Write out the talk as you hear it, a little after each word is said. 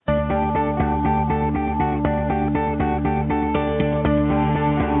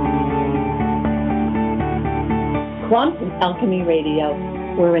Quantum Alchemy Radio,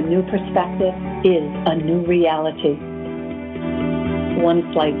 where a new perspective is a new reality. One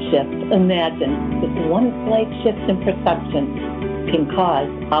slight shift. Imagine this one slight shift in perception can cause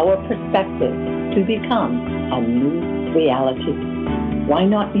our perspective to become a new reality. Why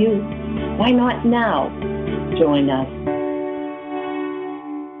not you? Why not now? Join us.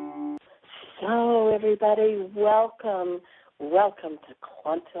 So, everybody, welcome to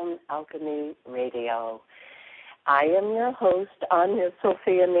Quantum Alchemy Radio. I am your host, Anya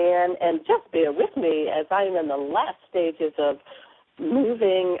Sophia Mann, and just bear with me as I am in the last stages of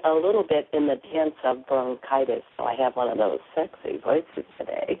moving a little bit in the dance of bronchitis. So I have one of those sexy voices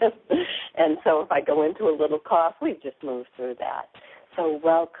today. And so if I go into a little cough, we just move through that. So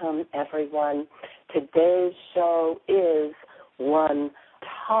welcome, everyone. Today's show is one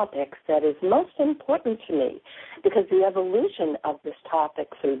topic that is most important to me because the evolution of this topic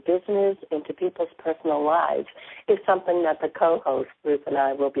through business into people's personal lives is something that the co-host, Ruth, and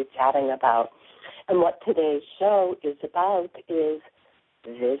I will be chatting about. And what today's show is about is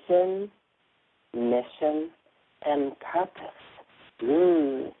vision, mission, and purpose.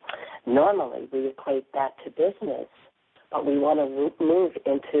 Normally, we equate that to business, but we want to move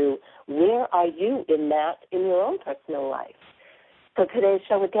into where are you in that in your own personal life. So today's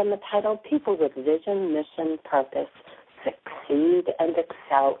show, again, the title, People with Vision, Mission, Purpose, Succeed and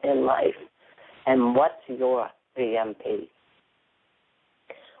Excel in Life. And what's your VMP?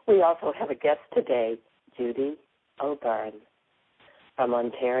 We also have a guest today, Judy O'Byrne from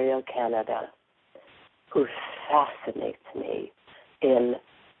Ontario, Canada, who fascinates me in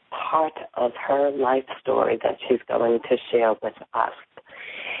part of her life story that she's going to share with us.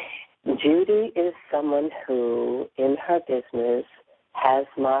 Judy is someone who, in her business,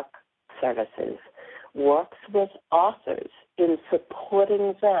 Hasmark Services, works with authors in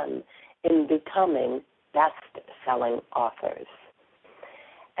supporting them in becoming best-selling authors.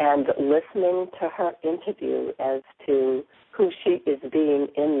 And listening to her interview as to who she is being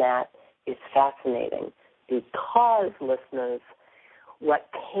in that is fascinating because, listeners, what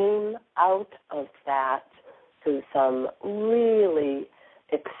came out of that through some really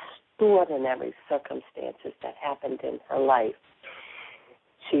extraordinary circumstances that happened in her life,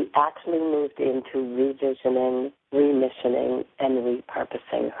 she actually moved into revisioning, remissioning, and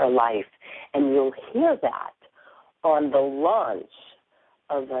repurposing her life. And you'll hear that on the launch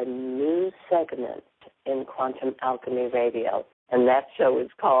of a new segment in Quantum Alchemy Radio. And that show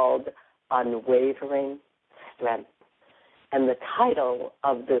is called Unwavering Strength. And the title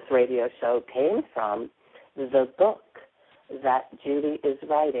of this radio show came from the book that Judy is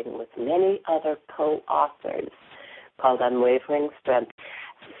writing with many other co-authors called Unwavering Strength.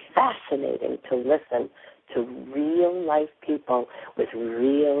 Fascinating to listen to real-life people with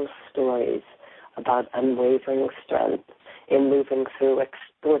real stories about unwavering strength in moving through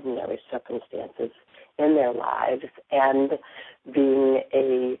extraordinary circumstances in their lives and being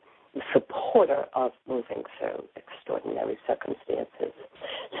a supporter of moving through extraordinary circumstances.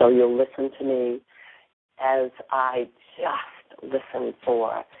 So you'll listen to me as I just listen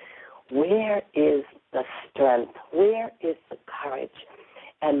for where is the strength, where is the courage,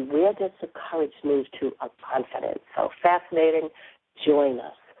 and where does the courage move to a confidence? So fascinating. Join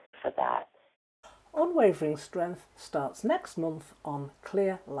us for that. Unwavering Strength starts next month on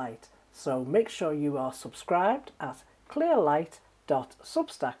Clear Light. So make sure you are subscribed at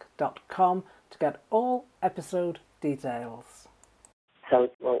clearlight.substack.com to get all episode details.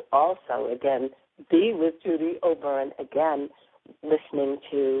 So we'll also, again, be with Judy O'Byrne, again, listening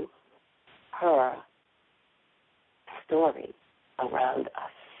to her story around a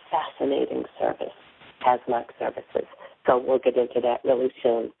fascinating service, Hasmark Services. So we'll get into that really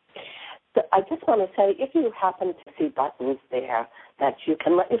soon. So I just want to say, if you happen to see buttons there that you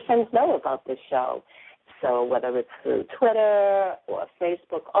can let your friends know about this show, so whether it's through Twitter or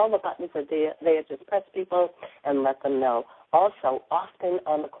Facebook, all the buttons are there. Just press people and let them know. Also, often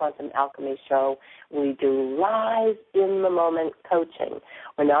on the Quantum Alchemy Show, we do live in-the-moment coaching.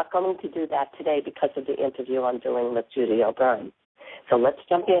 We're not going to do that today because of the interview I'm doing with Judy O'Byrne. So let's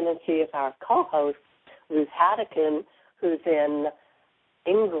jump in and see if our co-host, Ruth Haddikin, who's in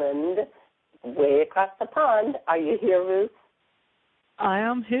England, way across the pond. Are you here, Ruth? I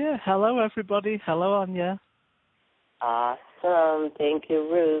am here. Hello, everybody. Hello, Anya. Awesome. Thank you,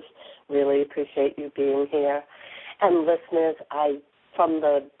 Ruth. Really appreciate you being here. And listeners, from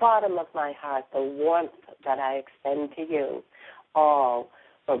the bottom of my heart, the warmth that I extend to you all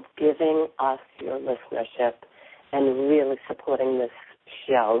for giving us your listenership and really supporting this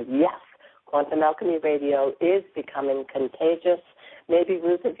show. Yes, Quantum Alchemy Radio is becoming contagious. Maybe,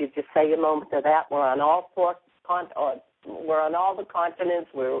 Ruth, if you just say a moment to that, we're on all four we're on all the continents.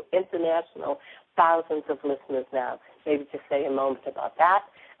 We're international. Thousands of listeners now. Maybe just say a moment about that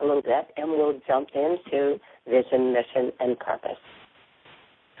a little bit, and we'll jump into vision, mission, and purpose.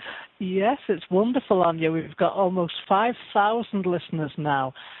 Yes, it's wonderful, Anya. We've got almost 5,000 listeners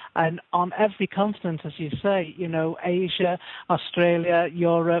now, and on every continent, as you say, Asia, Australia,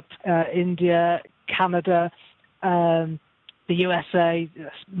 Europe, India, Canada, the USA,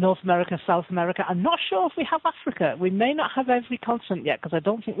 North America, South America. I'm not sure if we have Africa. We may not have every continent yet, because I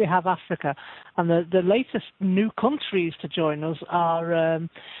don't think we have Africa. And the latest new countries to join us are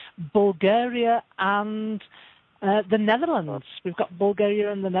Bulgaria and the Netherlands. We've got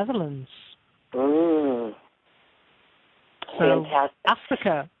Bulgaria and the Netherlands. So fantastic.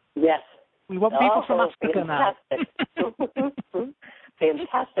 Africa. Yes. We want people from Africa fantastic. Now.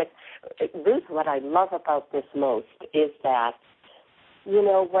 Fantastic. Ruth, what I love about this most is that,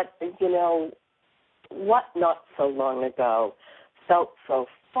 what not so long ago felt so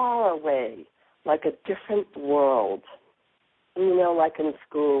far away, like a different world. Like in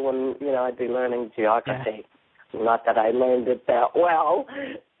school when, I'd be learning geography. Yeah. Not that I learned it that well,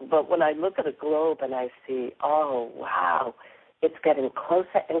 but when I look at a globe and I see, oh, wow, it's getting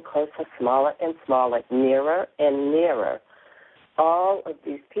closer and closer, smaller and smaller, nearer and nearer. All of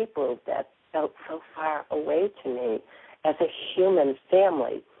these people that felt so far away to me as a human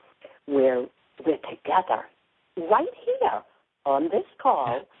family, we're together right here on this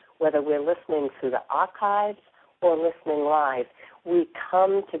call, whether we're listening through the archives or listening live. We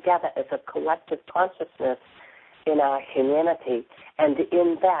come together as a collective consciousness in our humanity, and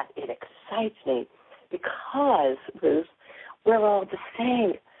in that it excites me because, Ruth, we're all the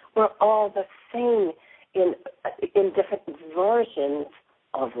same. We're all the same in different versions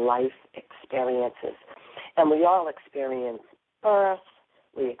of life experiences. And we all experience birth,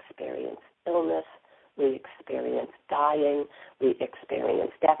 we experience illness, we experience dying, we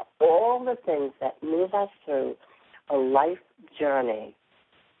experience death, all the things that move us through a life journey.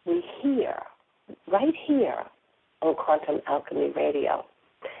 We hear, right here on Quantum Alchemy Radio.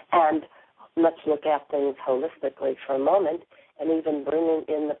 And let's look at things holistically for a moment, and even bringing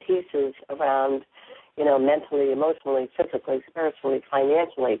in the pieces around mentally, emotionally, physically, spiritually,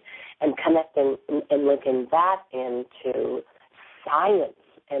 financially, and connecting and linking that into science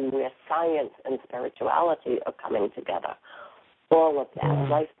and where science and spirituality are coming together. All of that,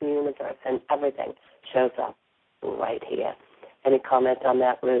 life, the universe, and everything shows up right here. Any comment on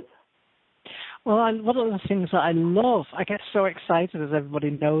that, Ruth? Well, one of the things that I love, I get so excited, as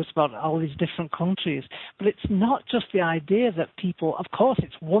everybody knows, about all these different countries, but it's not just the idea that people, of course,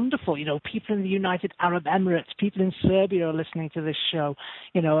 it's wonderful, people in the United Arab Emirates, people in Serbia are listening to this show,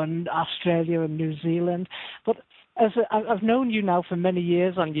 and Australia and New Zealand, but I've known you now for many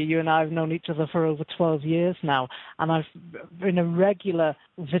years, Anya. You and I have known each other for over 12 years now, and I've been a regular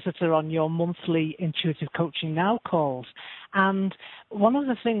visitor on your monthly Intuitive Coaching Now calls. And one of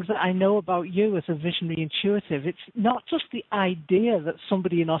the things that I know about you as a visionary intuitive, it's not just the idea that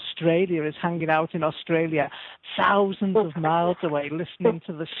somebody in Australia is hanging out in Australia thousands of miles away listening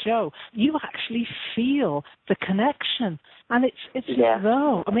to the show. You actually feel the connection. And it's as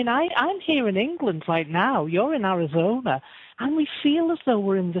though, I'm here in England right now, you're in Arizona, and we feel as though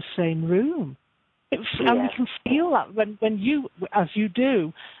we're in the same room. And we can feel that when you, as you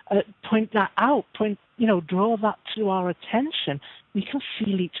do, point that out, draw that to our attention, we can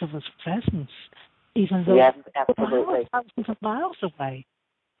feel each other's presence, even though we're thousands of miles away.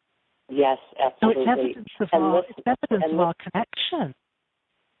 Yes, absolutely. So it's evidence of our connection.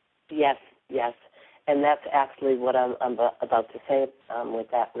 Yes. And that's actually what I'm about to say with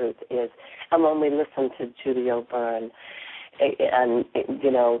that, Ruth, is, and when we listen to Judy O'Byrne, and,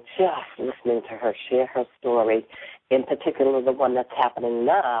 just listening to her share her story, in particular the one that's happening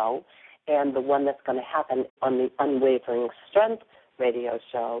now and the one that's going to happen on the Unwavering Strength radio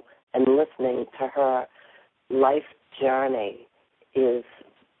show, and listening to her life journey is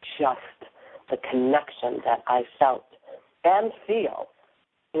just the connection that I felt and feel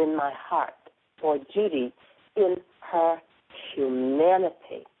in my heart for Judy in her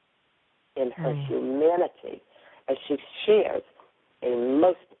humanity, as she shares a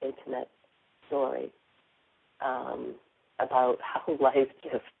most intimate story about how life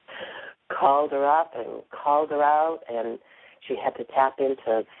just called her up and called her out, and she had to tap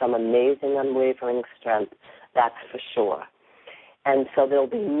into some amazing unwavering strength, that's for sure. And so there'll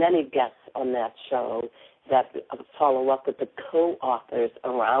be many guests on that show that follow up with the co-authors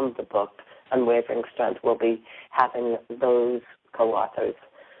around the book, Unwavering Strength. We'll be having those co-authors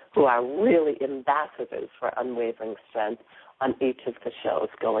who are really ambassadors for Unwavering Strength on each of the shows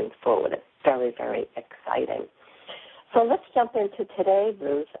going forward. It's very, very exciting. So let's jump into today,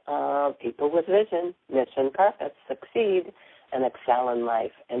 Ruth. People with vision, mission, purpose, succeed and excel in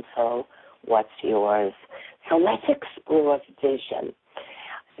life. And so what's yours? So let's explore vision.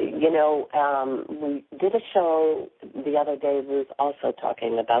 You know, we did a show the other day, Ruth, also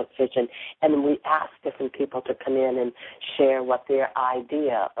talking about vision, and we asked different people to come in and share what their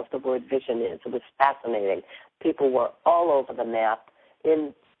idea of the word vision is. It was fascinating. People were all over the map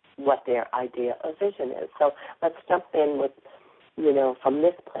in what their idea of vision is. So let's jump in with, you know, from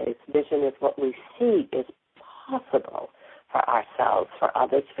this place. Vision is what we see is possible for ourselves, for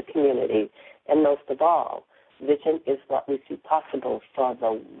others, for community, and most of all, vision is what we see possible for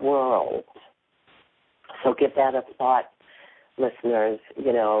the world. So give that a thought, listeners.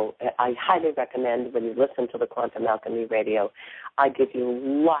 You know, I highly recommend when you listen to the Quantum Alchemy Radio, I give you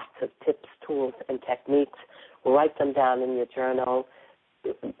lots of tips, tools, and techniques. Write them down in your journal,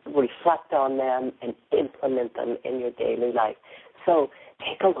 reflect on them, and implement them in your daily life. So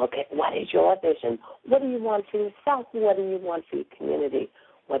take a look at what is your vision. What do you want for yourself? What do you want for your community?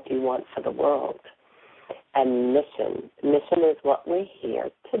 What do you want for the world? And mission. Mission is what we're here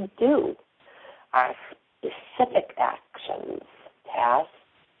to do. Our specific actions, tasks,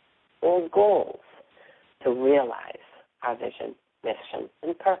 or goals to realize our vision, mission,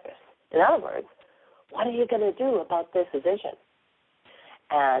 and purpose. In other words, what are you going to do about this vision?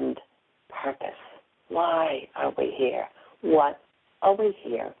 And purpose. Why are we here? What are we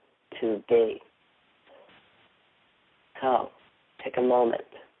here to be? So, take a moment.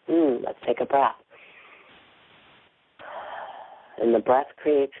 Let's take a breath. And the breath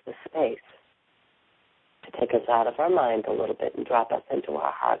creates the space to take us out of our mind a little bit and drop us into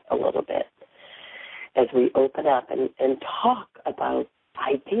our heart a little bit as we open up and talk about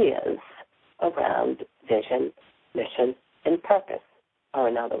ideas around vision, mission, and purpose. Or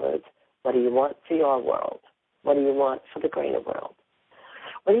in other words, what do you want for your world? What do you want for the greater world?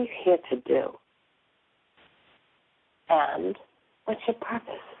 What are you here to do? And what's your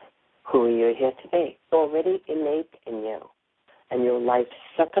purpose? Who are you here to be? Already innate in you. And your life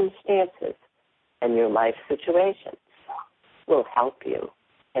circumstances and your life situations will help you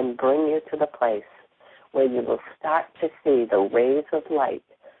and bring you to the place where you will start to see the rays of light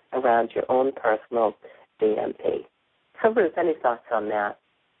around your own personal VMP. So, Ruth, any thoughts on that?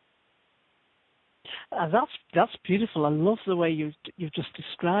 That's beautiful. I love the way you've just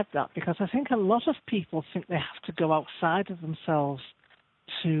described that, because I think a lot of people think they have to go outside of themselves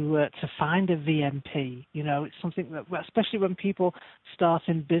to find a VMP. You know, it's something that, especially when people start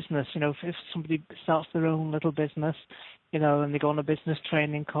in business, you know, if somebody starts their own little business, you know, and they go on a business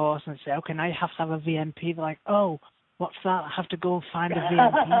training course and say, okay, now you have to have a VMP. They're like, oh, what's that? I have to go and find a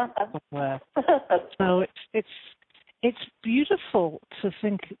VMP somewhere. So it's beautiful to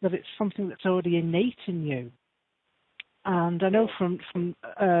think that it's something that's already innate in you. And I know from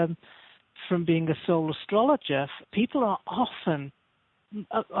being a soul astrologer, people are often,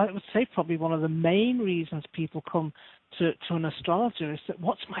 I would say probably one of the main reasons people come to an astrologer is that,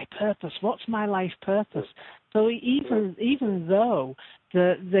 what's my purpose? What's my life purpose? So even though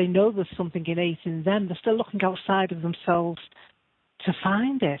they know there's something innate in them, they're still looking outside of themselves to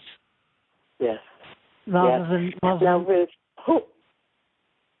find it. Yes. Rather than now, Ruth, who?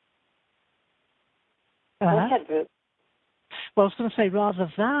 Go ahead, Ruth. Well, I was going to say,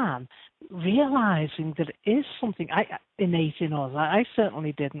 rather than realizing that it is something innate in us. I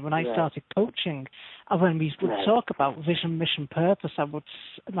certainly didn't when I started coaching. And when we would talk about vision, mission, purpose,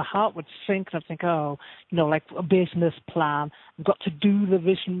 my heart would sink, and I'd think, oh, you know, like a business plan. We've got to do the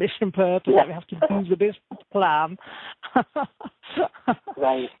vision, mission, purpose. We have to do the business plan.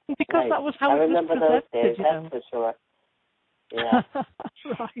 Right. Because that was how I remember those days. That's for sure. Yeah.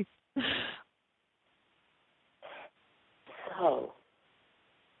 Right. So,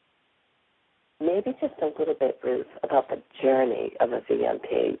 maybe just a little bit, Ruth, about the journey of a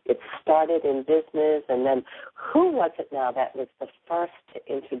VMP. It started in business, and then who was it now that was the first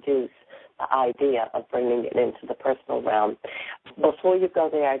to introduce the idea of bringing it into the personal realm? Before you go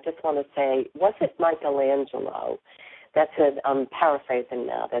there, I just want to say, was it Michelangelo that said, I'm paraphrasing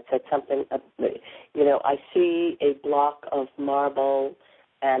now, that said something, you know, I see a block of marble,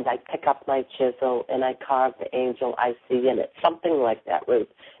 and I pick up my chisel, and I carve the angel I see in it. Something like that, Ruth.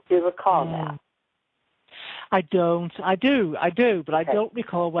 Do you recall that? I don't. I do, but I don't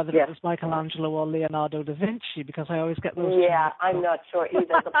recall whether it was Michelangelo or Leonardo da Vinci, because I always get those. Yeah, I'm not sure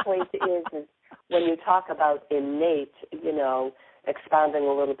either. The point is when you talk about innate, you know, expounding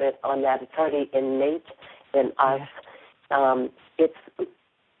a little bit on that, it's already innate in us. It's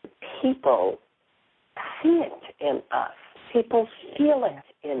people see it in us. People feel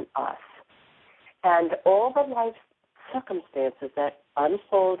it in us. And all the life circumstances that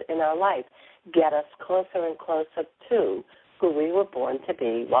unfold in our life get us closer and closer to who we were born to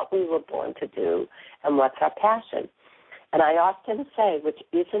be, what we were born to do, and what's our passion. And I often say, which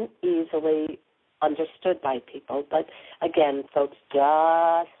isn't easily understood by people, but again, folks,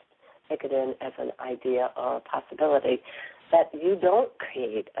 just take it in as an idea or a possibility, that you don't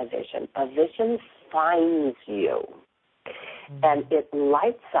create a vision. A vision finds you. And it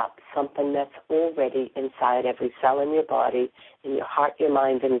lights up something that's already inside every cell in your body, in your heart, your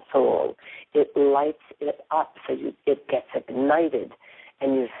mind, and soul. It lights it up so it gets ignited,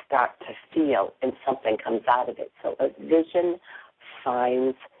 and you start to feel, and something comes out of it. So a vision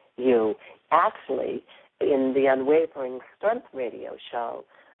finds you. Actually, in the Unwavering Strength radio show,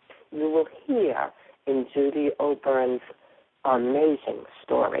 you will hear in Judy O'Byrne's amazing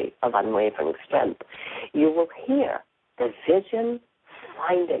story of unwavering strength, you will hear the vision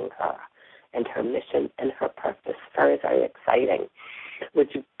finding her and her mission and her purpose. Very, very exciting,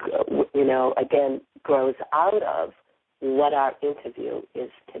 which, again, grows out of what our interview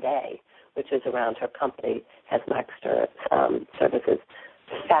is today, which is around her company, Hesmaxter Services.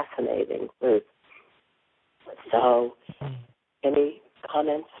 Fascinating, Ruth. So, any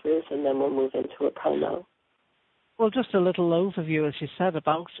comments, Ruth, and then we'll move into a promo? Well, just a little overview, as you said,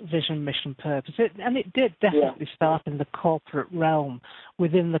 about vision, mission, purpose. It did definitely start in the corporate realm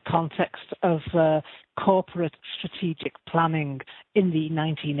within the context of corporate strategic planning in the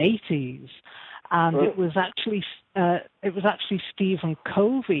 1980s. And it was actually Stephen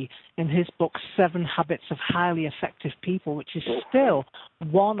Covey in his book 7 Habits of Highly Effective People, which is still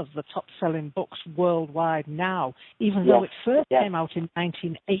one of the top-selling books worldwide now, even though it first came out in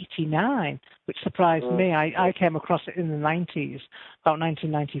 1989, which surprised me. I came across it in the 90s, about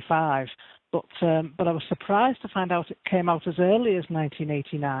 1995. But I was surprised to find out it came out as early as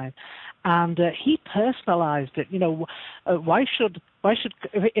 1989, and he personalized it. Why should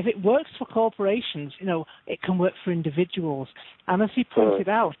if it works for corporations, it can work for individuals. And as he pointed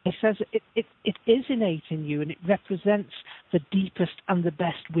out, he says it is innate in you, and it represents the deepest and the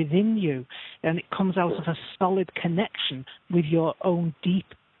best within you, and it comes out of a solid connection with your own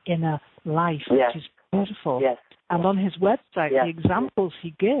deep inner life, which is beautiful. Yes. And on his website, the examples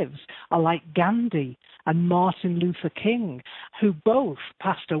he gives are like Gandhi and Martin Luther King, who both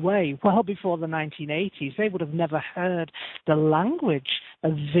passed away well before the 1980s. They would have never heard the language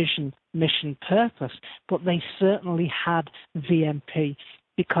of vision, mission, purpose, but they certainly had VMP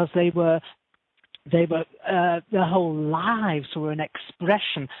because their whole lives were an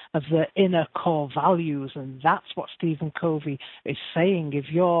expression of their inner core values, and that's what Stephen Covey is saying.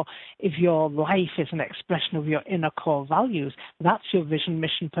 If your life is an expression of your inner core values, that's your vision,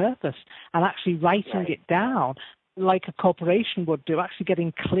 mission, purpose. And actually writing it down, like a corporation would do, actually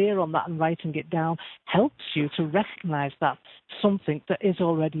getting clear on that and writing it down helps you to recognize that something that is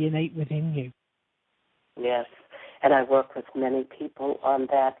already innate within you. Yes, and I work with many people on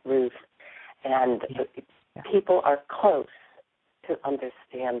that, Ruth. And people are close to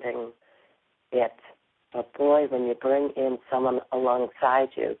understanding it. But boy, when you bring in someone alongside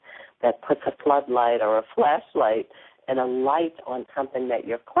you that puts a floodlight or a flashlight and a light on something that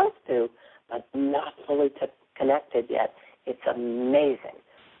you're close to but not fully connected yet, it's amazing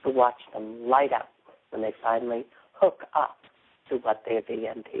to watch them light up when they finally hook up to what their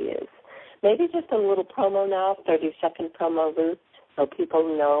VMP is. Maybe just a little promo now, 30-second promo, Ruth, so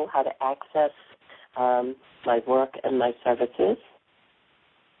people know how to access my work and my services.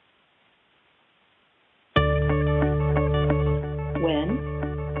 When,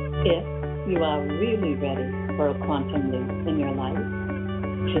 if you are really ready for a quantum leap in your life,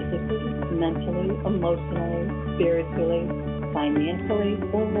 physically, mentally, emotionally, spiritually, financially,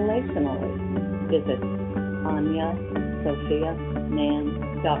 or relationally, visit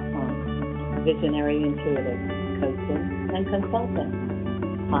AnyaSophiaMann.com. Visionary Intuitive Coaching and Consulting.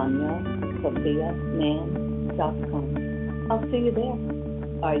 AnyaSophiaMann.com. I'll see you there.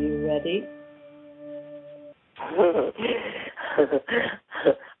 Are you ready?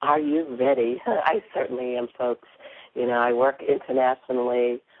 Are you ready? I certainly am, folks. I work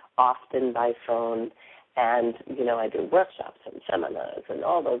internationally, often by phone, and, I do workshops and seminars and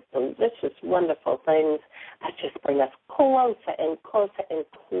all those delicious, wonderful things that just bring us closer and closer and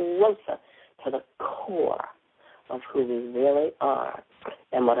closer to the core of who we really are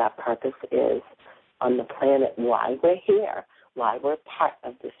and what our purpose is on the planet, why we're here, why we're part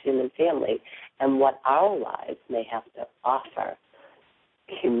of this human family, and what our lives may have to offer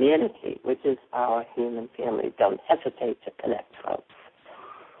humanity, which is our human family. Don't hesitate to connect, folks.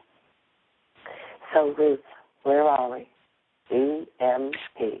 So, Ruth, where are we?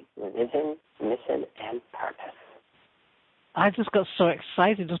 VMP, Vision, Mission, and Purpose. I just got so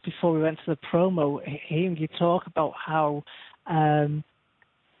excited just before we went to the promo, hearing you talk about how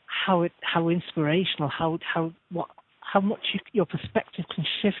inspirational, how much your perspective can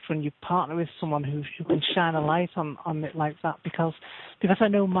shift when you partner with someone who can shine a light on it like that. Because I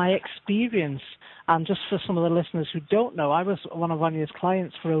know my experience, and just for some of the listeners who don't know, I was one of Anya's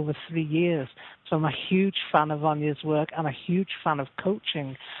clients for over 3 years, so I'm a huge fan of Anya's work and a huge fan of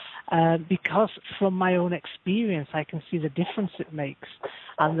coaching. Because from my own experience, I can see the difference it makes,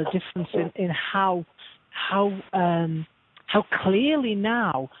 and the difference in how clearly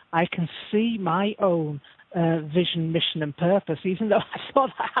now I can see my own vision, mission, and purpose. Even though I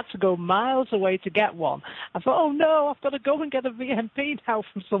thought I had to go miles away to get one, I thought, oh no, I've got to go and get a VMP now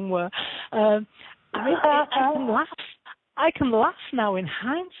from somewhere. I can laugh now in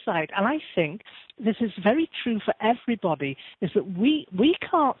hindsight, and I think this is very true for everybody, is that we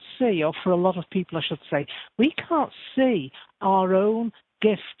can't see, or for a lot of people I should say, we can't see our own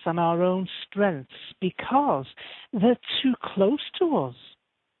gifts and our own strengths because they're too close to us.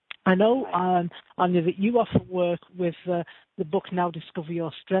 I know, Anya, that you often work with the book Now Discover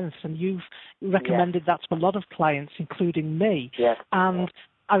Your Strengths, and you've recommended that to a lot of clients, including me. Yes. And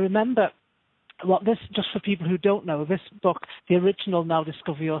I remember, just for people who don't know, this book, the original Now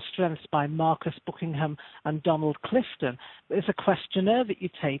Discover Your Strengths by Marcus Buckingham and Donald Clifton, is a questionnaire that you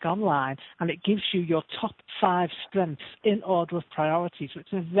take online, and it gives you your top 5 strengths in order of priority. So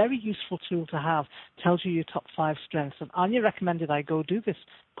it's a very useful tool to have. Tells you your top 5 strengths. And Anya recommended I go do this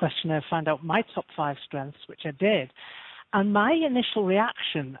questionnaire, find out my top 5 strengths, which I did. And my initial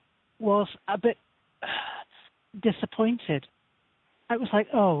reaction was a bit disappointed. I was like,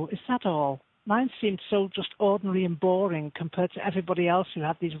 oh, is that all? Mine seemed so just ordinary and boring compared to everybody else who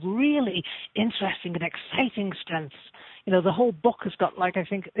had these really interesting and exciting strengths. You know, the whole book has got, like, I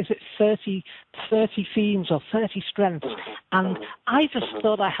think, is it 30 themes or 30 strengths? And I just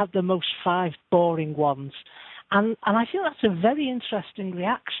thought I had the most 5 boring ones. And I think that's a very interesting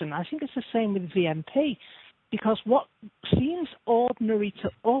reaction. I think it's the same with VMP. Because what seems ordinary to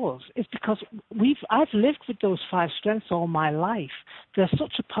us is because I've lived with those 5 strengths all my life. They're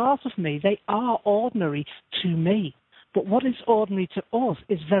such a part of me. They are ordinary to me. But what is ordinary to us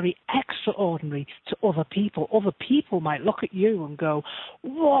is very extraordinary to other people. Other people might look at you and go,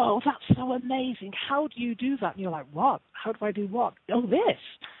 whoa, that's so amazing. How do you do that? And you're like, what? How do I do what? Oh, this.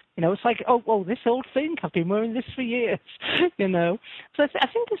 You know, it's like, oh, this old thing, I've been wearing this for years, you know. So I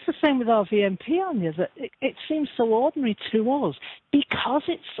think it's the same with our VMP, Anya, that it seems so ordinary to us because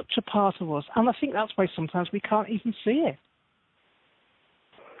it's such a part of us. And I think that's why sometimes we can't even see it.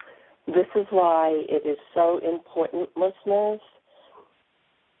 This is why it is so important, listeners,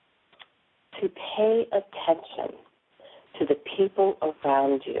 to pay attention to the people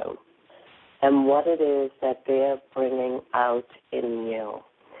around you and what it is that they're bringing out in you.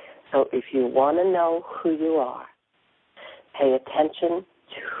 So if you want to know who you are, pay attention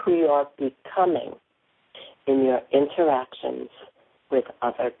to who you are becoming in your interactions with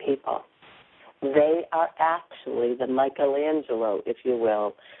other people. They are actually the Michelangelo, if you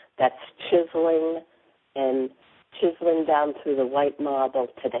will, that's chiseling down through the white marble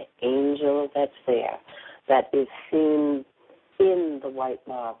to the angel that's there, that is seen in the white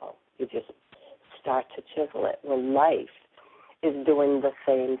marble. You just start to chisel it. Well, life is doing the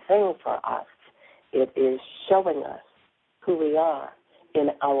same thing for us. It is showing us who we are in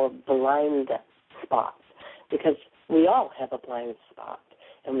our blind spots, because we all have a blind spot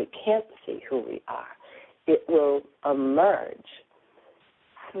and we can't see who we are. It will emerge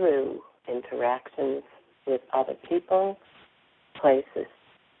through interactions with other people, places,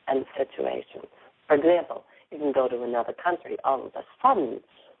 and situations. For example, you can go to another country. All of a sudden,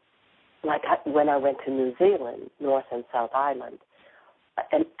 like when I went to New Zealand, North and South Island,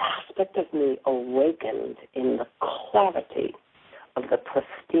 an aspect of me awakened in the clarity of the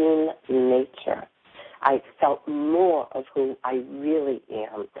pristine nature. I felt more of who I really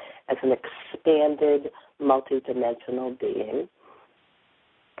am as an expanded, multidimensional being.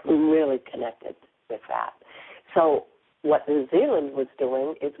 I'm really connected with that. So what New Zealand was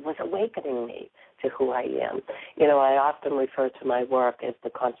doing was awakening me to who I am. You know, I often refer to my work as the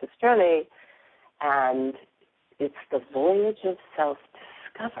conscious journey, and it's the voyage of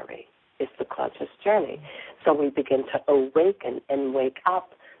self-discovery. It's the conscious journey. So we begin to awaken and wake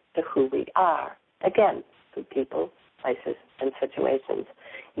up to who we are. Again, through people, places, and situations.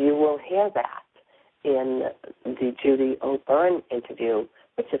 You will hear that in the Judy O'Byrne interview,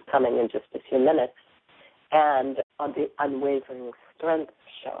 which is coming in just a few minutes, and on the Unwavering Strength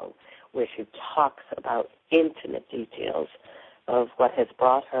show, where she talks about intimate details of what has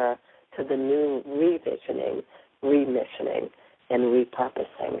brought her to the new revisioning remissioning and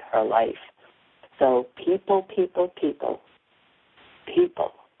repurposing her life. So people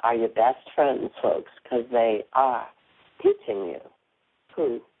are your best friends, folks, because they are teaching you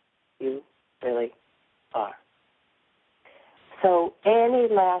who you really are. So any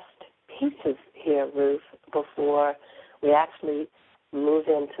last pieces here, Ruth, before we actually move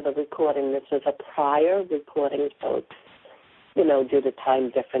into the recording? This was a prior recording, folks, due to time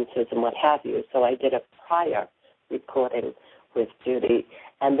differences and what have you. So I did a prior recording with Judy.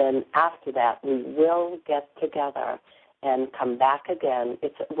 And then after that, we will get together and come back again.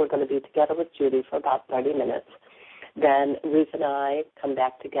 We're going to be together with Judy for about 30 minutes. Then Ruth and I come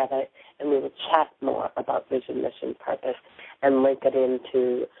back together, and we will chat more about vision, mission, purpose, and link it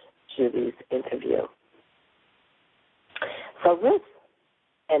into Judy's interview. So, Ruth,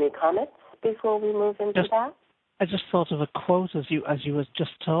 any comments before we move into that? I just thought of a quote as you were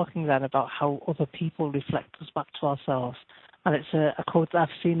just talking then about how other people reflect us back to ourselves. And it's a quote that I've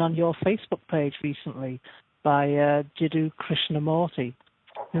seen on your Facebook page recently by Jiddu Krishnamurti,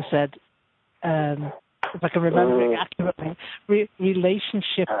 who said, if I can remember it accurately,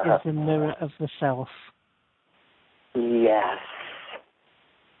 relationship is the mirror of the self. Yes.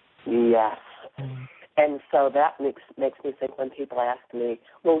 And so that makes me think when people ask me,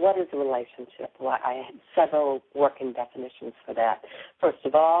 well, what is a relationship? Well, I had several working definitions for that. First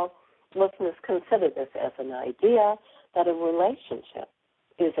of all, listeners, consider this as an idea that a relationship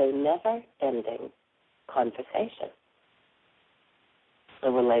is a never-ending conversation.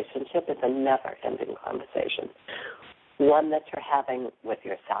 A relationship is a never-ending conversation, one that you're having with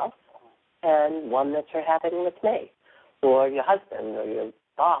yourself and one that you're having with me or your husband or your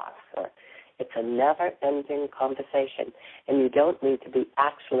boss. It's a never-ending conversation, and you don't need to be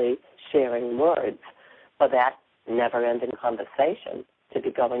actually sharing words for that never-ending conversation to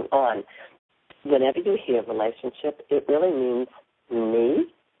be going on. Whenever you hear relationship, it really means me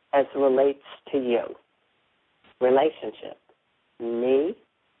as relates to you. Relationship. Me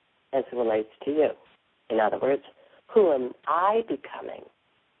as relates to you. In other words, who am I becoming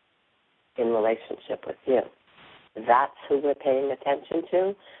in relationship with you? That's who we're paying attention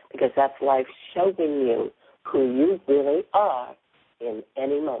to, because that's life showing you who you really are in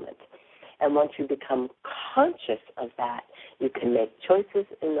any moment. And once you become conscious of that, you can make choices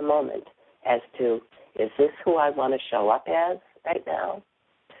in the moment as to, is this who I want to show up as right now?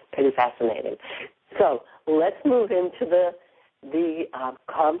 Pretty fascinating. So let's move into the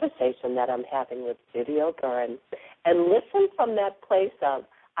conversation that I'm having with Judy O'Byrne, and listen from that place of,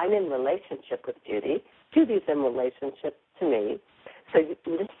 I'm in relationship with Judy. Judy's in relationship to me. So you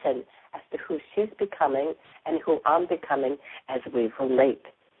listen as to who she's becoming and who I'm becoming as we relate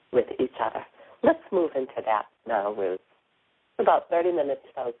with each other. Let's move into that now, Ruth. About 30 minutes,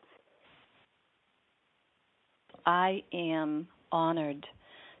 folks. I am honored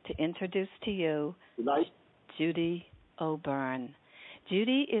to introduce to you Judy O'Byrne.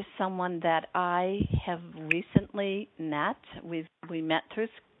 Judy is someone that I have recently met. We met through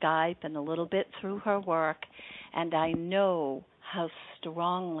Skype and a little bit through her work, and I know how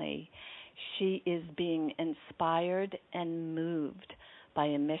strongly she is being inspired and moved by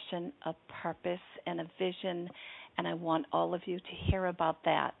a mission, a purpose, and a vision, and I want all of you to hear about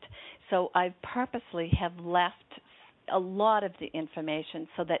that. So I purposely have left a lot of the information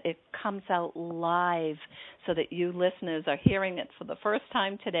so that it comes out live, so that you listeners are hearing it for the first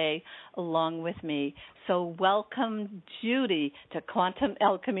time today along with me. So welcome, Judy, to Quantum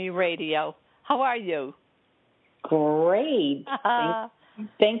Alchemy Radio. How are you? Great.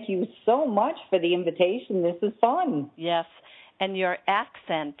 Thank you so much for the invitation. This is fun. Yes. And your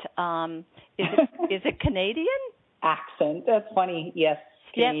accent, is it Canadian? Accent. That's funny. Yes.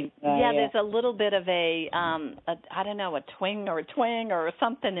 There's a little bit of a twang or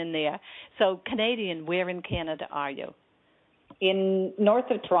something in there. So Canadian, where in Canada are you? In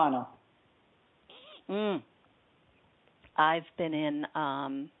north of Toronto. I've been in,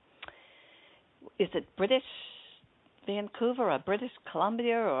 is it British Vancouver or British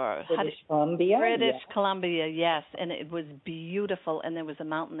Columbia or? British Columbia. British Columbia, yes. And it was beautiful, and there was a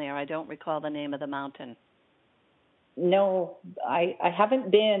mountain there. I don't recall the name of the mountain. No, I haven't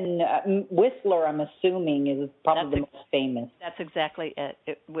been. Whistler, I'm assuming, is probably the most famous. That's exactly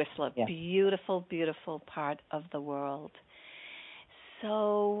it. Whistler. Yeah. Beautiful, beautiful part of the world.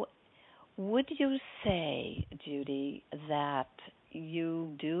 So would you say, Judy, that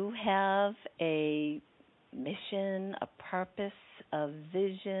you do have a mission, a purpose, a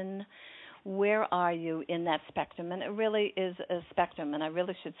vision? Where are you in that spectrum? And it really is a spectrum, and I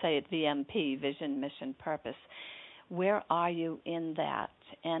really should say it VMP, vision, mission, purpose. where are you in that,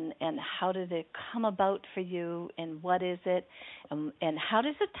 and how did it come about for you, and what is it, and how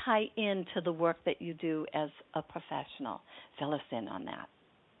does it tie into the work that you do as a professional? Fill us in on that.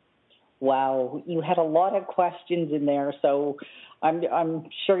 Wow, you had a lot of questions in there, so I'm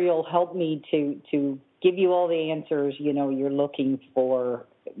sure you'll help me to give you all the answers you're looking for,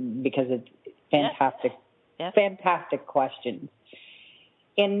 because it's fantastic, yes. Fantastic questions.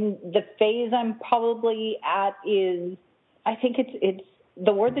 And the phase I'm probably at is, I think it's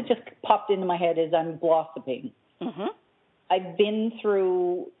the word that just popped into my head is I'm blossoming. Mm-hmm. I've been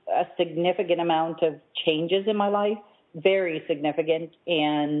through a significant amount of changes in my life, very significant,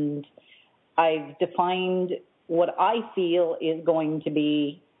 and I've defined what I feel is going to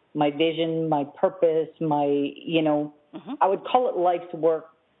be my vision, my purpose, my, mm-hmm. I would call it life's work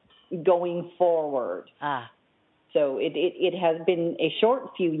going forward. So it has been a short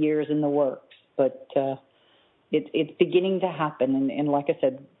few years in the works, but it's beginning to happen. And like I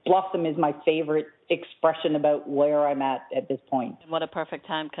said, blossom is my favorite expression about where I'm at this point. What a perfect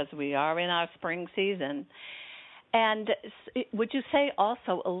time, because we are in our spring season. And would you say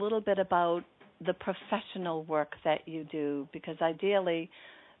also a little bit about the professional work that you do? Because ideally,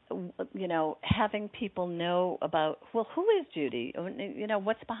 having people know about, well, who is Judy?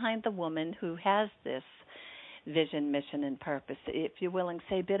 What's behind the woman who has this vision, mission, and purpose? If you're willing,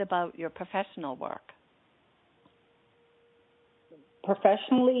 say a bit about your professional work.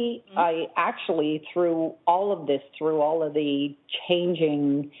 Professionally, mm-hmm. I actually, through all of the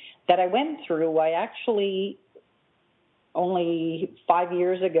changing that I went through, I actually only 5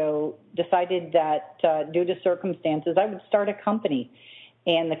 years ago decided that due to circumstances, I would start a company.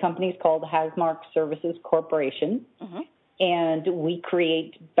 And the company is called Hasmark Services Corporation. Mm-hmm. And we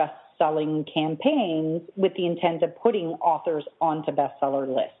create best-selling campaigns with the intent of putting authors onto bestseller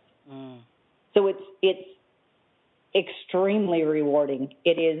lists. Mm. So it's extremely rewarding.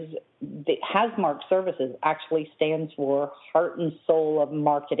 It is, the Hasmark Services actually stands for Heart and Soul of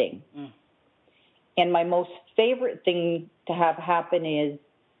Marketing. Mm. And my most favorite thing to have happen is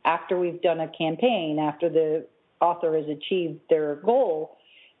after we've done a campaign, after the author has achieved their goal,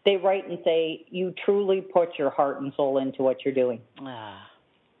 they write and say, you truly put your heart and soul into what you're doing.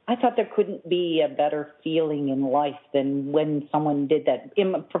 I thought there couldn't be a better feeling in life than when someone did that.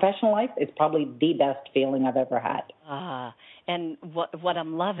 In my professional life, it's probably the best feeling I've ever had. And what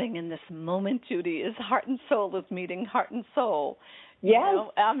I'm loving in this moment, Judy, is heart and soul is meeting heart and soul. Yes.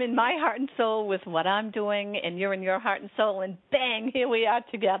 I'm in my heart and soul with what I'm doing, and you're in your heart and soul, and bang, here we are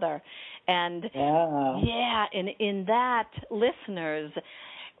together. And and in that, listeners,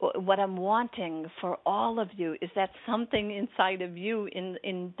 what I'm wanting for all of you is that something inside of you,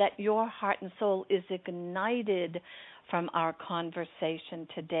 in that your heart and soul is ignited from our conversation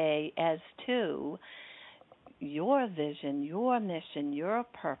today as to your vision, your mission, your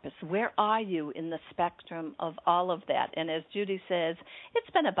purpose. Where are you in the spectrum of all of that? And as Judy says, it's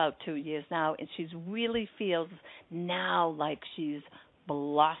been about 2 years now, and she really feels now like she's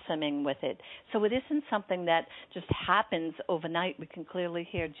blossoming with it. So it isn't something that just happens overnight. We can clearly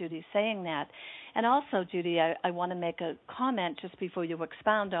hear Judy saying that. And also, Judy, I want to make a comment just before you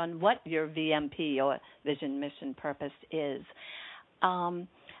expound on what your VMP, or vision, mission, purpose, is.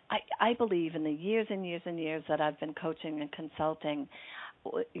 I believe in the years and years and years that I've been coaching and consulting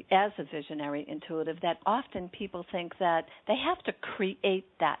as a visionary intuitive, that often people think that they have to create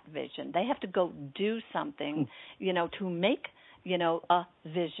that vision. They have to go do something, to make, a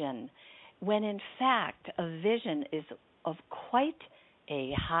vision, when in fact a vision is of quite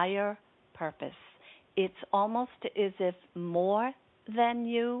a higher purpose. It's almost as if more than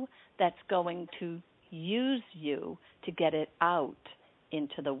you that's going to use you to get it out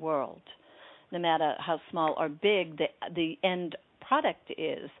into the world. No matter how small or big the end product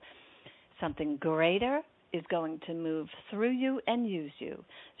is, something greater is going to move through you and use you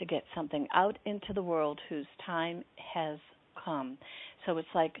to get something out into the world whose time has come. So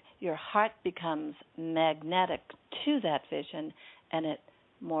it's like your heart becomes magnetic to that vision, and it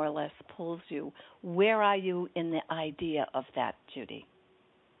more or less pulls you. Where are you in the idea of that, Judy?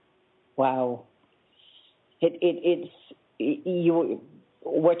 Wow.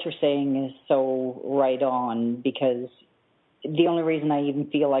 What you're saying is so right on, because the only reason I even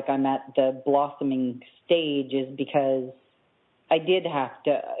feel like I'm at the blossoming stage is because I did have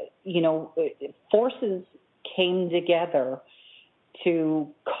to, forces came together to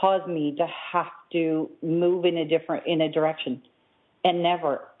cause me to have to move in a direction. And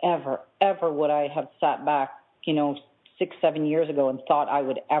never, ever, ever would I have sat back, 6-7 years ago and thought I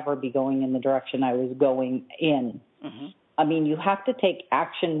would ever be going in the direction I was going in. Mm-hmm. I mean, you have to take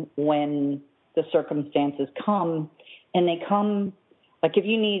action when the circumstances come, and they come, like if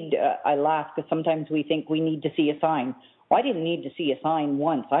you need, I laugh because sometimes we think we need to see a sign. Well, I didn't need to see a sign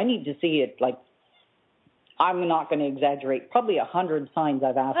once. I need to see it, like, I'm not going to exaggerate, probably 100 signs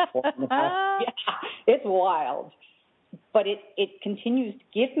I've asked for in the past. Yeah, it's wild. But it continues to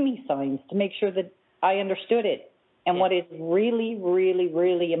give me signs to make sure that I understood it. And what is really, really,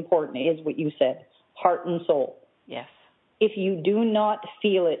 really important is what you said, heart and soul. Yes. If you do not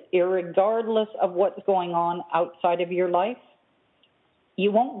feel it, irregardless of what's going on outside of your life,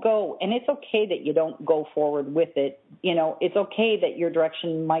 you won't go. And it's okay that you don't go forward with it. You know, it's okay that your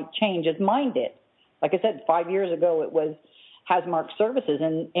direction might change as mine did. Like I said, 5 years ago, it was Hasmark Services,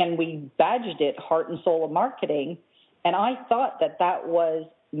 and we badged it Heart and Soul of Marketing. And I thought that that was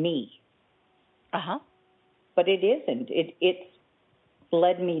me. Uh-huh. But it isn't. It's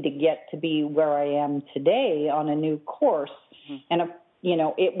led me to get to be where I am today on a new course. And, you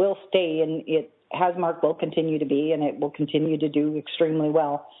know, it will stay, and Hasmark will continue to be, and it will continue to do extremely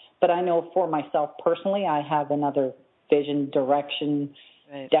well. But I know for myself personally, I have another vision, direction,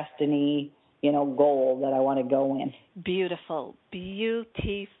 destiny, you know, goal that I want to go in. Beautiful,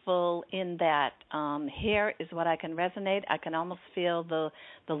 beautiful in that. Here is what I can resonate. I can almost feel the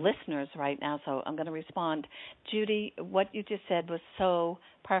listeners right now, so I'm going to respond. Judy, what you just said was so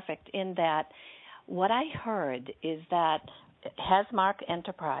perfect in that what I heard is that Hasmark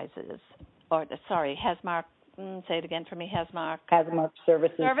Enterprises, Hasmark, say it again for me, Hasmark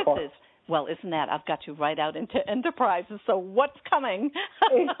Services. Corp. Well, isn't that? I've got you right out into enterprises. So what's coming?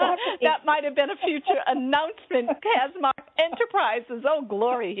 Exactly. That might have been a future announcement. Hasmark Enterprises. Oh,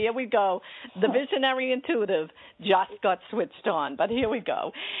 glory. Here we go. The visionary intuitive just got switched on, but here we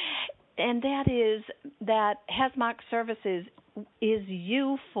go. And that is that Hasmark Services is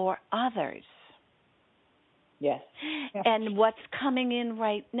you for others. Yes. And what's coming in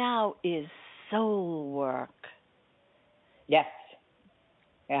right now is soul work. Yes.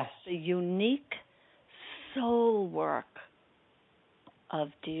 Yes. The unique soul work of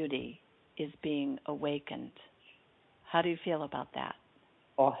duty is being awakened. How do you feel about that?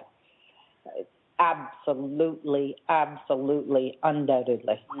 Oh, absolutely, absolutely,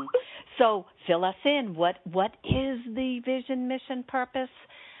 undoubtedly. So fill us in. What is the vision, mission, purpose,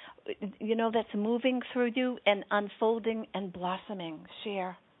 you know, that's moving through you and unfolding and blossoming?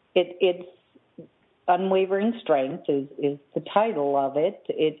 Share. It's Unwavering Strength is the title of it.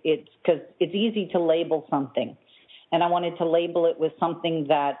 It's because it's easy to label something. And I wanted to label it with something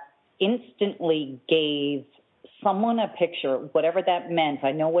that instantly gave someone a picture, whatever that meant.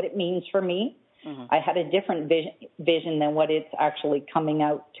 I know what it means for me. Mm-hmm. I had a different vision than what it's actually coming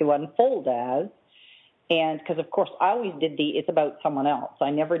out to unfold as. And because, of course, I always did it's about someone else.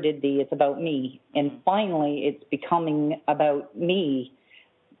 I never did it's about me. And finally, it's becoming about me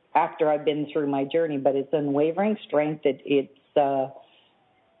after I've been through my journey, but it's Unwavering Strength. It's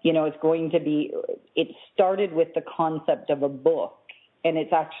going to be, it started with the concept of a book, and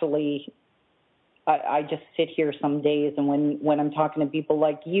it's actually, I just sit here some days, and when I'm talking to people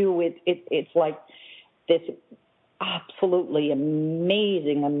like you, it's like this absolutely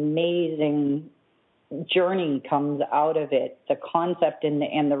amazing journey comes out of it. The concept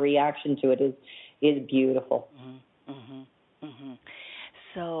and the reaction to it is beautiful. Mm-hmm. Mm-hmm. Mm-hmm.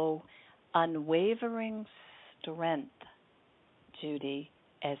 So, unwavering strength, Judy,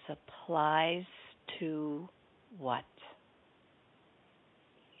 as applies to what?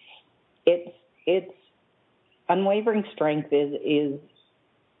 It's unwavering strength is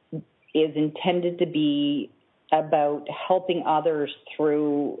intended to be about helping others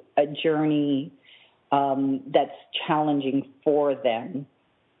through a journey that's challenging for them.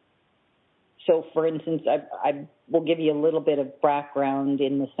 So, for instance, I will give you a little bit of background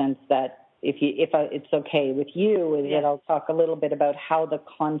in the sense that if it's okay with you, is that I'll talk a little bit about how the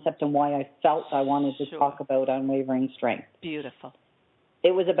concept and why I felt I wanted to talk about Unwavering Strength. Beautiful.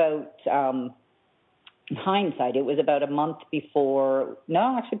 It was about, in hindsight, it was about a month before,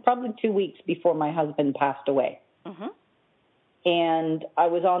 no, actually probably 2 weeks before my husband passed away. Mm-hmm. And I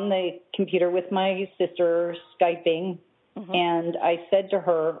was on the computer with my sister, Skyping, mm-hmm. and I said to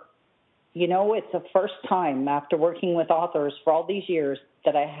her, you know, it's the first time after working with authors for all these years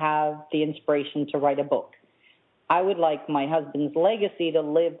that I have the inspiration to write a book. I would like my husband's legacy to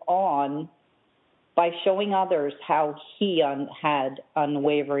live on by showing others how he had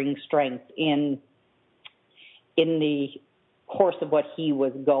unwavering strength in the course of what he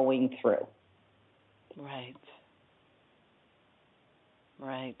was going through. Right.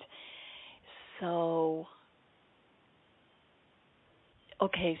 Right. So,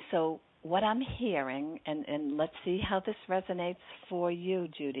 okay, so what I'm hearing, and let's see how this resonates for you,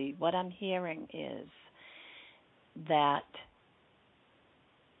 Judy. What I'm hearing is that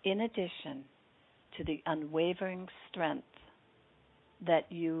in addition to the unwavering strength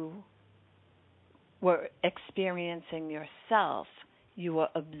that you were experiencing yourself, you were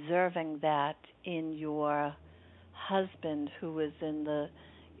observing that in your husband, who was in the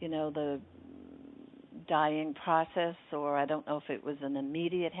dying process, or I don't know if it was an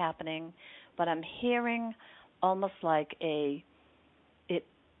immediate happening, but I'm hearing almost like a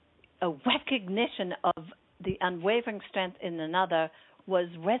recognition of the unwavering strength in another was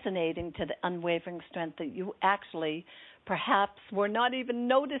resonating to the unwavering strength that you actually perhaps were not even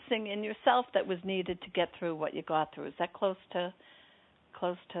noticing in yourself that was needed to get through what you got through. Is that close to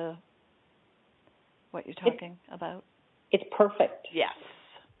what you're talking about? It's perfect. Yes.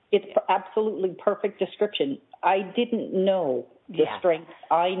 It's absolutely perfect description. I didn't know the strength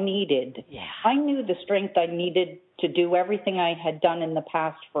I needed. Yeah. I knew the strength I needed to do everything I had done in the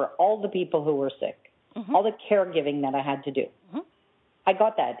past for all the people who were sick, all the caregiving that I had to do. I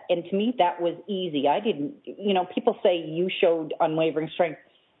got that. And to me, that was easy. I didn't, people say you showed unwavering strength.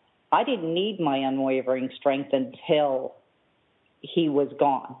 I didn't need my unwavering strength until he was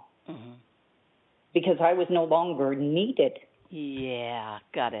gone because I was no longer needed. Yeah,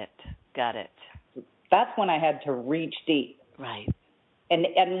 got it. That's when I had to reach deep. Right.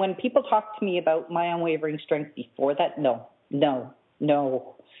 And when people talk to me about my unwavering strength before that, no.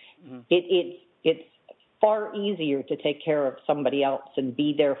 It's far easier to take care of somebody else and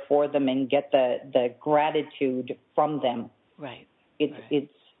be there for them and get the gratitude from them. Right. It's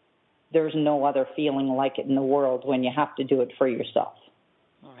there's no other feeling like it in the world when you have to do it for yourself.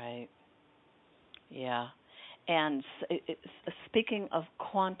 Right. Yeah. And speaking of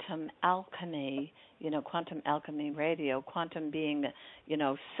quantum alchemy, Quantum Alchemy Radio, quantum being,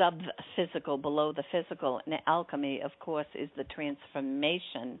 sub-physical, below the physical, and alchemy, of course, is the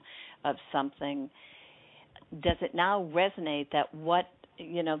transformation of something. Does it now resonate that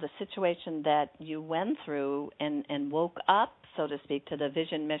the situation that you went through and woke up, so to speak, to the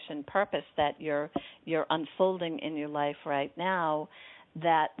vision, mission, purpose that you're unfolding in your life right now,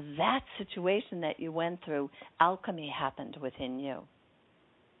 that situation that you went through, alchemy happened within you?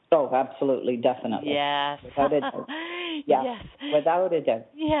 Oh, absolutely, definitely. Yes. Without a doubt. Yes. Without a doubt.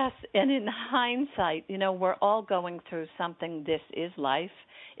 Yes, and in hindsight, we're all going through something. This is life.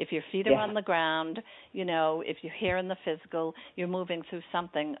 If your feet are on the ground, if you're here in the physical, you're moving through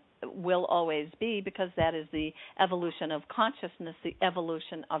something, will always be, because that is the evolution of consciousness, the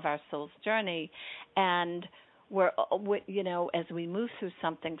evolution of our soul's journey. And we're, as we move through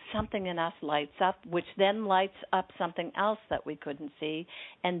something in us lights up, which then lights up something else that we couldn't see,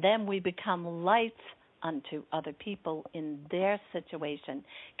 and then we become lights unto other people in their situation.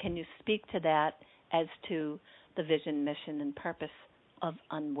 Can you speak to that as to the vision, mission, and purpose of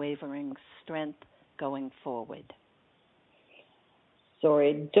unwavering strength going forward? Sorry,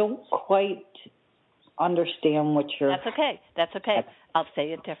 I don't quite understand what you're... That's okay. I'll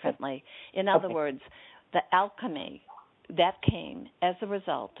say it differently. In other words, the alchemy that came as a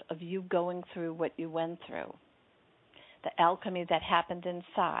result of you going through what you went through, the alchemy that happened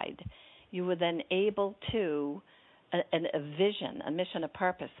inside, you were then able to, a vision, a mission, a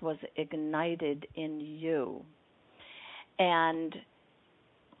purpose was ignited in you. And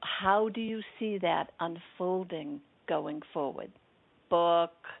how do you see that unfolding going forward?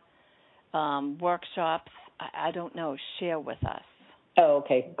 Book, workshops, I don't know, share with us. Oh,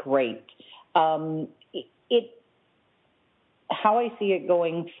 okay, great. How I see it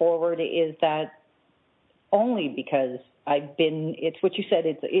going forward is that only because it's what you said,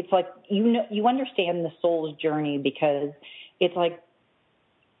 it's like, you understand the soul's journey, because it's like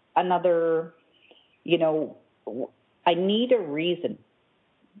another, I need a reason.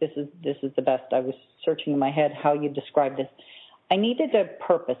 This is the best. I was searching in my head how you describe this. I needed a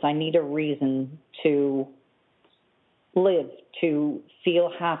purpose. I need a reason to live, to feel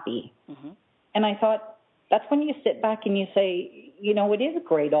happy. And I thought, that's when you sit back and you say, it is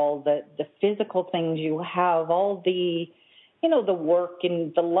great, all the physical things you have, all the, the work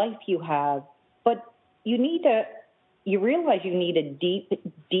and the life you have, but you realize you need a deep,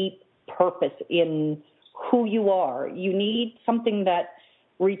 deep purpose in who you are. You need something that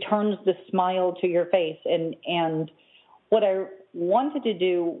returns the smile to your face. And what I wanted to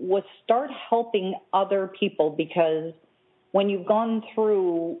do was start helping other people, because when you've gone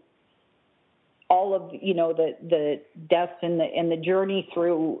through all of, the deaths and the journey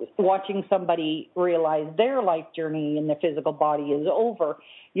through watching somebody realize their life journey in the physical body is over,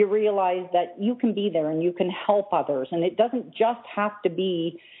 you realize that you can be there and you can help others. And it doesn't just have to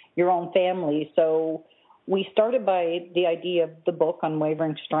be, your own family. So we started by the idea of the book,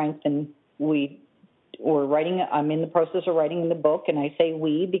 Unwavering Strength, and I'm in the process of writing the book, and I say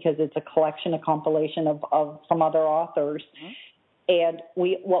we because it's a collection, a compilation of some other authors. Mm-hmm. And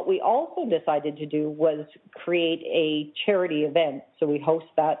what we also decided to do was create a charity event. So we host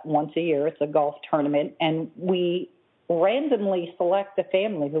that once a year. It's a golf tournament, and we randomly select the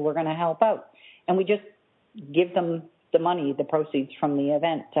family who we're going to help out. And we just give them the money, the proceeds from the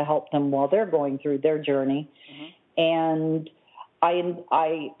event to help them while they're going through their journey. Mm-hmm. And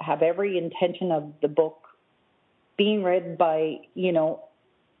I have every intention of the book being read by,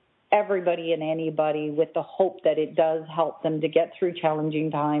 everybody and anybody, with the hope that it does help them to get through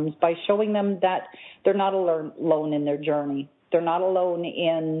challenging times by showing them that they're not alone in their journey. They're not alone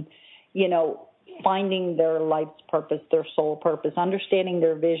in, finding their life's purpose, their soul purpose, understanding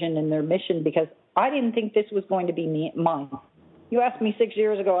their vision and their mission, because I didn't think this was going to be mine. You asked me 6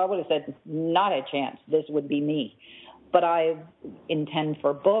 years ago, I would have said, not a chance, this would be me. But I intend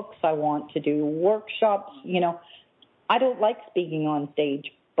for books. I want to do workshops. I don't like speaking on stage,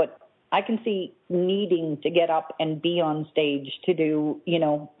 but I can see needing to get up and be on stage to do,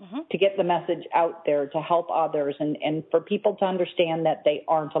 mm-hmm. to get the message out there, to help others, and for people to understand that they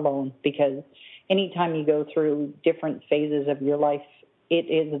aren't alone, because anytime you go through different phases of your life, it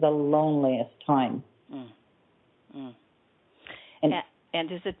is the loneliest time. Mm. Mm. And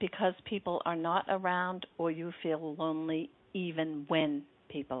is it because people are not around, or you feel lonely even when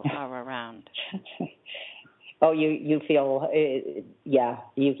people are around? Oh, you feel,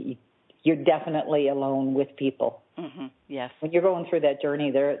 you're definitely alone with people. Mm-hmm. Yes. When you're going through that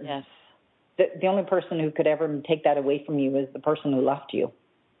journey, yes. The only person who could ever take that away from you is the person who left you.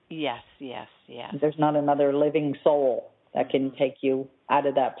 Yes. There's not another living soul that mm-hmm. can take you out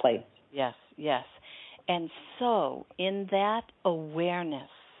of that place. Yes. And so in that awareness,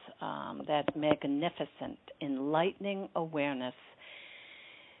 that magnificent, enlightening awareness,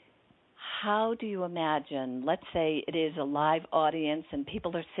 how do you imagine, let's say it is a live audience and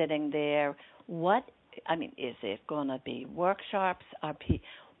people are sitting there, is it going to be workshops? Are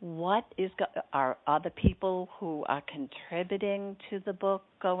other people who are contributing to the book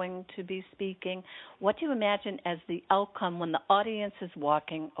going to be speaking? What do you imagine as the outcome when the audience is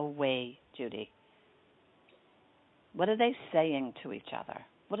walking away, Judy? What are they saying to each other?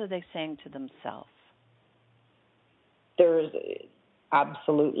 What are they saying to themselves? There's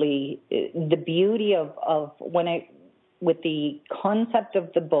absolutely the beauty of with the concept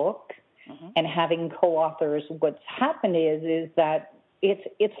of the book mm-hmm. and having co-authors. What's happened is that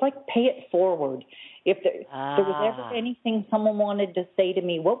it's like pay it forward. If there was ever anything someone wanted to say to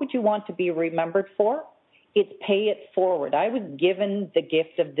me, what would you want to be remembered for? It's pay it forward. I was given the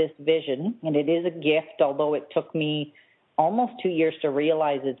gift of this vision, and it is a gift, although it took me almost 2 years to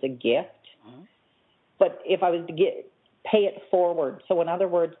realize it's a gift. Mm-hmm. But if I was to pay it forward. So in other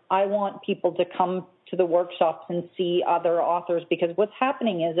words, I want people to come to the workshops and see other authors, because what's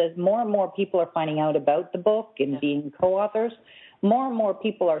happening is as more and more people are finding out about the book and being co-authors, more and more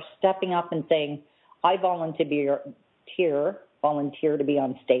people are stepping up and saying, I volunteer to be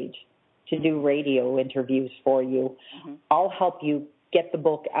on stage, to do radio interviews for you. Mm-hmm. I'll help you get the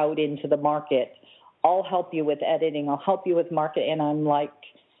book out into the market. I'll help you with editing. I'll help you with market. And I'm like,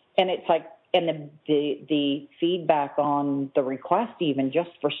 and it's like, and the feedback on the request, even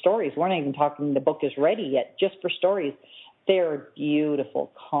just for stories, we're not even talking the book is ready yet, just for stories, they're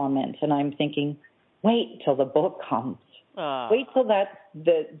beautiful comments. And I'm thinking, wait till the book comes. Wait till that's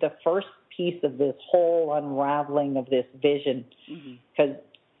the first piece of this whole unraveling of this vision. Because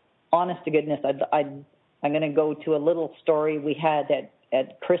honest to goodness, I'm going to go to a little story we had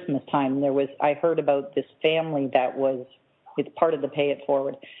at Christmas time. I heard about this family it's part of the Pay It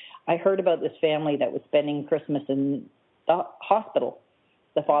Forward. I heard about this family that was spending Christmas in the hospital.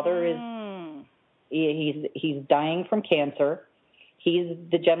 The father he's dying from cancer. He's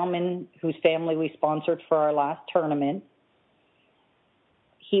the gentleman whose family we sponsored for our last tournament.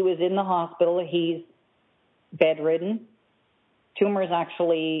 He was in the hospital. He's bedridden.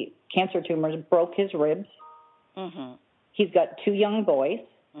 Cancer tumors broke his ribs. Mm-hmm. He's got 2 young boys,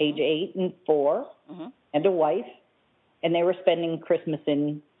 mm-hmm. age 8 and 4, mm-hmm. and a wife, and they were spending Christmas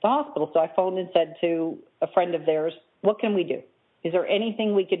in the hospital. So I phoned and said to a friend of theirs, what can we do? Is there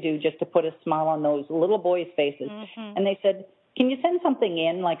anything we could do just to put a smile on those little boys' faces? Mm-hmm. And they said, can you send something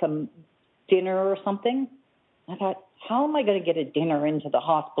in, like a dinner or something? I thought, how am I going to get a dinner into the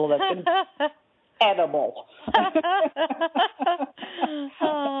hospital that's going to be edible?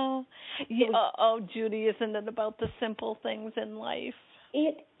 Judy, isn't it about the simple things in life?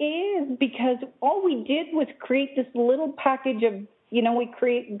 It is, because all we did was create this little package of we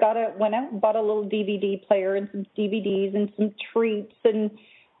went out and bought a little DVD player and some DVDs and some treats, and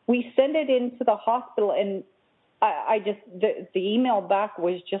we sent it into the hospital. And I just, the email back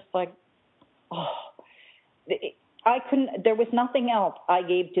was just like, there was nothing else I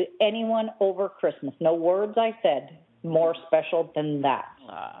gave to anyone over Christmas. No words I said more special than that.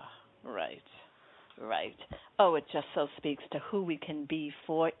 Right. Oh, it just so speaks to who we can be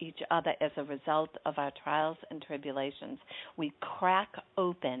for each other as a result of our trials and tribulations. We crack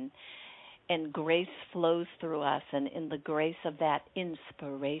open and grace flows through us, and in the grace of that,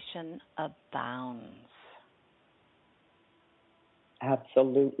 inspiration abounds.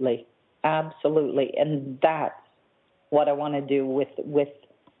 Absolutely. And that's what I want to do with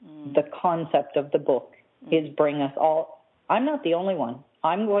the concept of the book, is bring us all. I'm not the only one.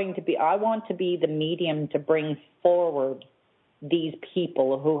 I want to be the medium to bring forward these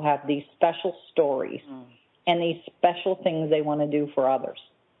people who have these special stories and these special things they want to do for others.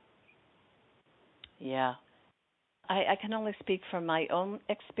 Yeah. I can only speak from my own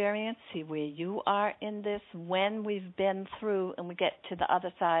experience, see where you are in this, when we've been through and we get to the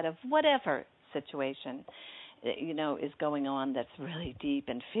other side of whatever situation, is going on that's really deep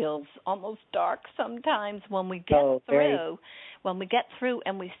and feels almost dark sometimes. When we get when we get through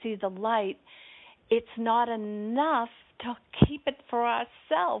and we see the light, it's not enough to keep it for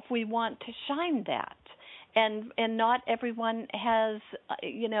ourselves. We want to shine that. And not everyone has,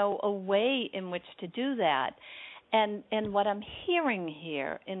 a way in which to do that. And what I'm hearing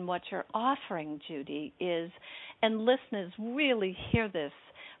here in what you're offering, Judy, is, and listeners really hear this,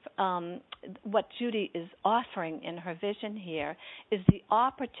 what Judy is offering in her vision here is the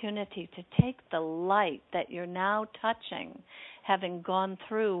opportunity to take the light that you're now touching, having gone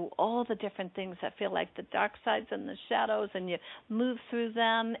through all the different things that feel like the dark sides and the shadows, and you move through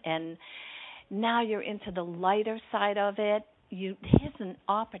them, and now you're into the lighter side of it. Here's an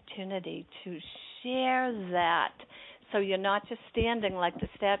opportunity to share that, so you're not just standing like the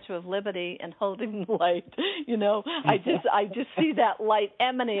Statue of Liberty and holding the light. I just see that light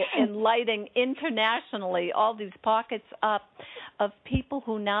emanate and lighting internationally, all these pockets up of people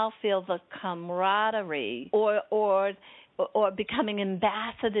who now feel the camaraderie or becoming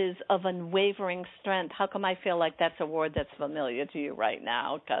ambassadors of unwavering strength. How come I feel like that's a word that's familiar to you right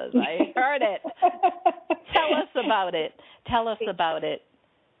now? Because I heard it. Tell us about it.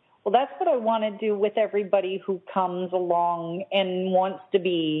 Well, that's what I want to do with everybody who comes along and wants to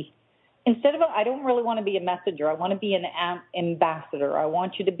be, I don't really want to be a messenger. I want to be an ambassador. I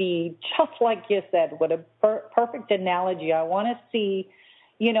want you to be, just like you said, what a perfect analogy. I want to see,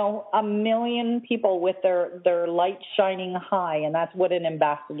 1 million people with their light shining high, and that's what an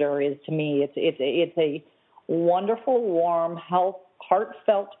ambassador is to me. It's a wonderful, warm,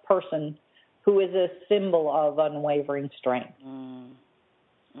 heartfelt person who is a symbol of unwavering strength.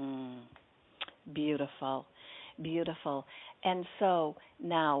 Beautiful. And so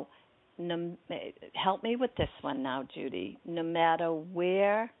now, help me with this one now, Judy. No matter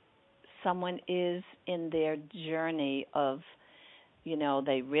where someone is in their journey of,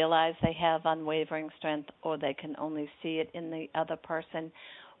 they realize they have unwavering strength, or they can only see it in the other person,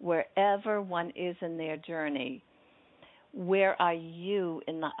 wherever one is in their journey, where are you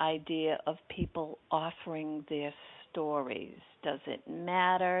in the idea of people offering their stories? Does it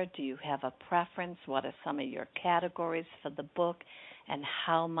matter? Do you have a preference? What are some of your categories for the book? And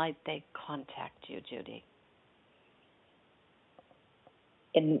how might they contact you, Judy?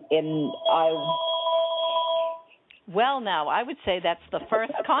 Well, now, I would say that's the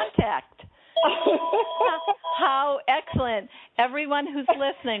first contact. How excellent. Everyone who's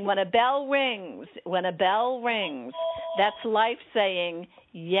listening, when a bell rings, that's life saying,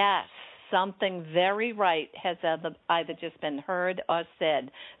 yes, something very right has either just been heard or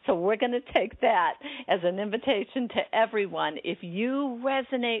said. So we're going to take that as an invitation to everyone. If you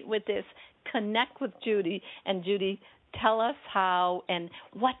resonate with this, connect with Judy. And Judy, tell us how and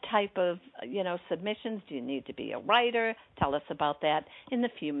what type of, submissions. Do you need to be a writer? Tell us about that in the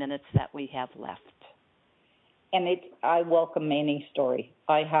few minutes that we have left. And I welcome any story.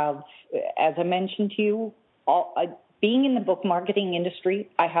 I have, as I mentioned to you, being in the book marketing industry,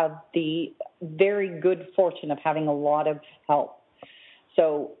 I have the very good fortune of having a lot of help.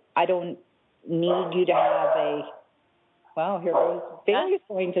 So I don't need you to have here goes Bailey's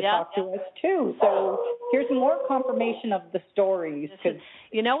going to talk to us too. So here's more confirmation of the stories. What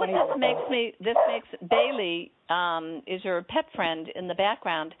this makes Bailey is your pet friend in the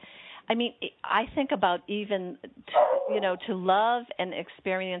background. I mean, I think about even, to love and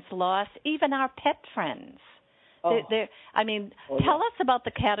experience loss, even our pet friends. Tell us about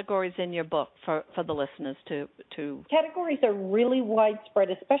the categories in your book for the listeners to. Categories are really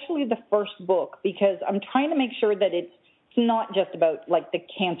widespread, especially the first book, because I'm trying to make sure that it's not just about like the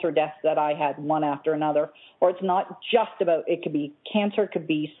cancer deaths that I had one after another, or it's not just about, it could be cancer, it could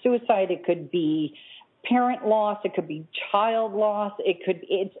be suicide, it could be parent loss, it could be child loss,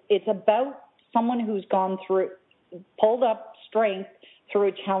 it's about someone who's gone through, pulled up strength through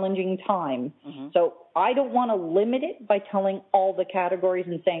a challenging time. Mm-hmm. So I don't want to limit it by telling all the categories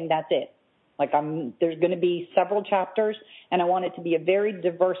and saying that's it. Like there's going to be several chapters, and I want it to be a very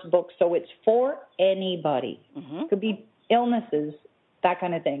diverse book, so it's for anybody. Mm-hmm. It could be illnesses, that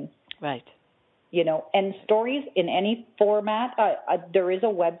kind of thing. Right. You know, and stories in any format. There is a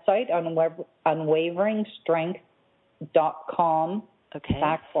website on unwaveringstrength.com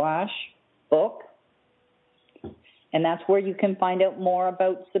 /book. And that's where you can find out more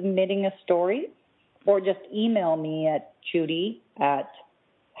about submitting a story, or just email me at Judy at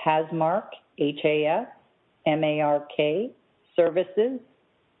Hasmark, HASMARK,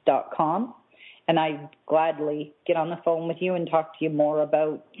 services.com. And I'd gladly get on the phone with you and talk to you more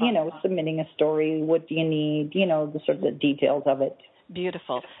about, you know, submitting a story. What do you need? You know, the sort of the details of it.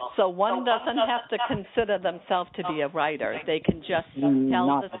 Beautiful. So one doesn't have to consider themselves to be a writer. They can just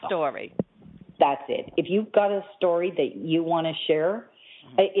tell the story. That's it. If you've got a story that you want to share,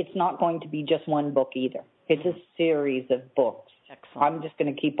 it's not going to be just one book either. It's a series of books. Excellent. I'm just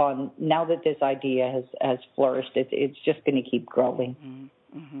going to keep on, now that this idea has flourished, it's just going to keep growing. Mm-hmm.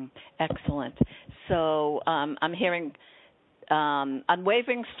 Mm-hmm. Excellent. So I'm hearing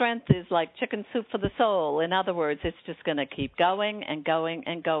unwavering strength is like chicken soup for the soul. In other words, it's just going to keep going and going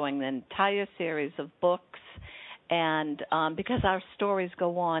and going, the entire series of books. And because our stories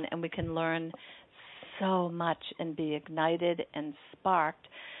go on and we can learn so much and be ignited and sparked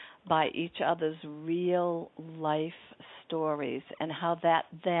by each other's real life stories, and how that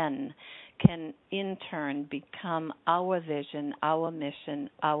then can in turn become our vision, our mission,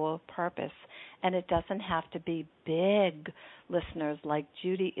 our purpose. And it doesn't have to be big, listeners, like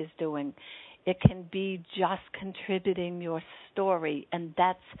Judy is doing. It can be just contributing your story, and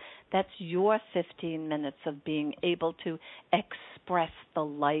that's your 15 minutes of being able to express the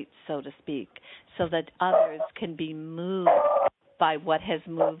light, so to speak, so that others can be moved by what has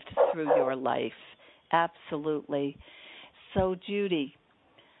moved through your life. Absolutely. So, Judy,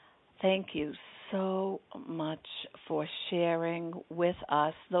 thank you so much for sharing with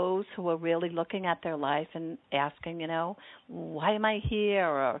us, those who are really looking at their life and asking, you know, why am I here?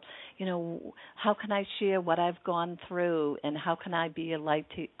 Or, you know, how can I share what I've gone through, and how can I be a light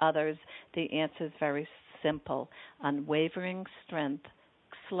to others? The answer is very simple. Unwavering Strength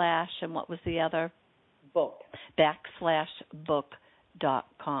 / and what was the other? Book.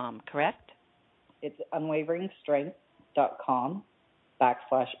 /book.com, correct? It's unwaveringstrength.com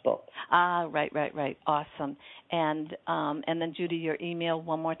 /book. Right. Awesome. And then, Judy, your email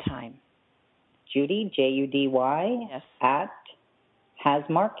one more time. Judy, Judy, yes. at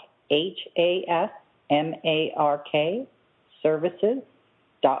Hasmark, HASMARK,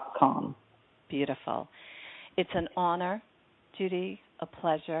 services.com. Beautiful. It's an honor, Judy, a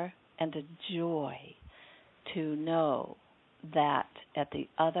pleasure, and a joy to know that at the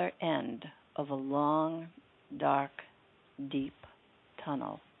other end of a long, dark, deep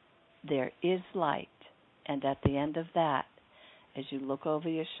tunnel, there is light, and at the end of that, as you look over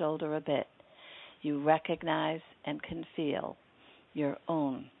your shoulder a bit, you recognize and can feel your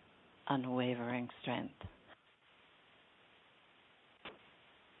own unwavering strength.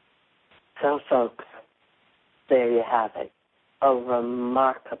 So, folks, there you have it. A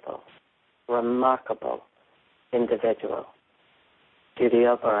remarkable, remarkable individual, Judy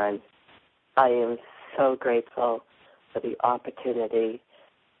O'Byrne. I am so grateful for the opportunity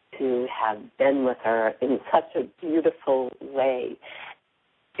to have been with her in such a beautiful way.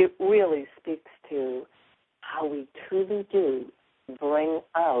 It really speaks to how we truly do bring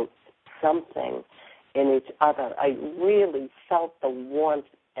out something in each other. I really felt the warmth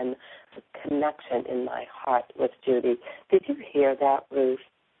and the connection in my heart with Judy. Did you hear that, Ruth?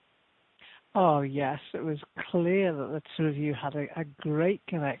 Oh, yes. It was clear that the two of you had a great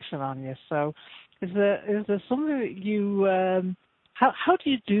connection on you. So is there something that you, how do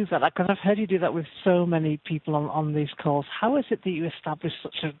you do that? Because I've heard you do that with so many people on these calls. How is it that you establish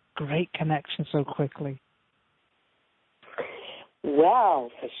such a great connection so quickly?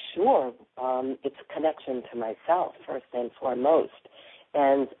 Well, for sure. It's a connection to myself, first and foremost.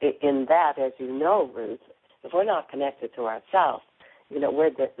 And in that, as you know, Ruth, if we're not connected to ourselves, you know,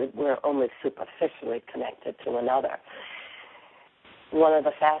 we're only superficially connected to another. one of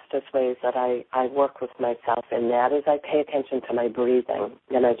the fastest ways that I work with myself in that is I pay attention to my breathing,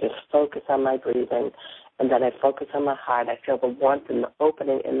 and I just focus on my breathing, and then I focus on my heart. I feel the warmth and the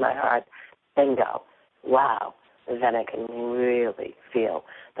opening in my heart. Bingo. Wow. And then I can really feel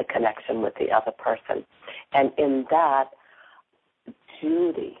the connection with the other person. And in that,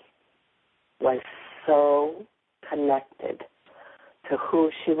 Judy was so connected to who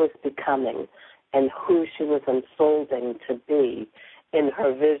she was becoming and who she was unfolding to be in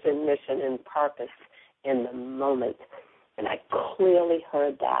her vision, mission, and purpose in the moment. And I clearly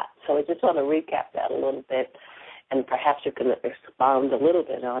heard that. So I just want to recap that a little bit, and perhaps you can expound a little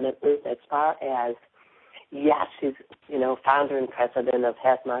bit on it, Ruth, as far as, yes, she's, founder and president of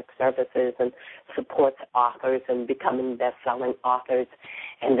Hasmark Services and supports authors and becoming best-selling authors.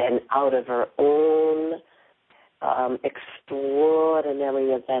 And then out of her own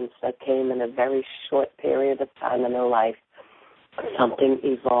extraordinary events that came in a very short period of time in her life, something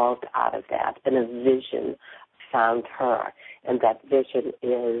evolved out of that, and a vision found her. And that vision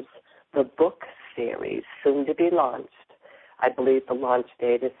is the book series, soon to be launched. I believe the launch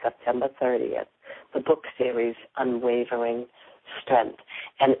date is September 30th. The book series, Unwavering Strength.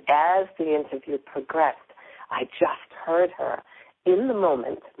 And as the interview progressed, I just heard her in the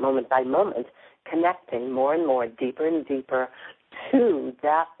moment by moment, connecting more and more, deeper and deeper to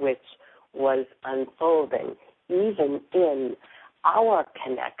that which was unfolding, even in our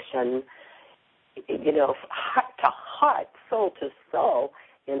connection, heart to heart, soul to soul,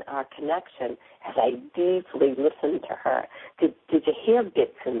 in our connection, as I deeply listened to her. Did you hear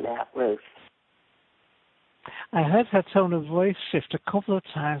bits in that, Ruth? I heard her tone of voice shift a couple of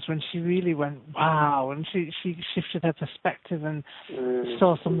times when she really went, wow, and she shifted her perspective and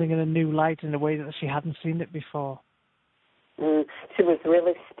saw something in a new light in a way that she hadn't seen it before. She was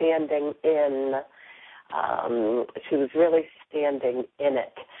really standing in.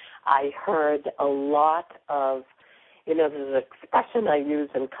 It. I heard a lot of, there's an expression I use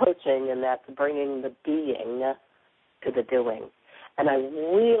in coaching, and that's bringing the being to the doing. And I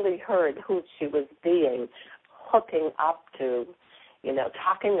really heard who she was being, hooking up to,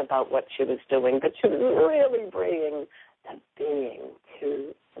 talking about what she was doing, but she was really bringing the being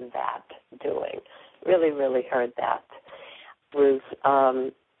to that doing. Really, really heard that, Ruth.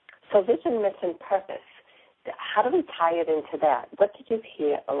 So vision, mission, purpose. How do we tie it into that? What did you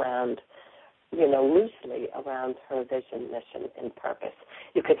hear around, loosely around her vision, mission, and purpose?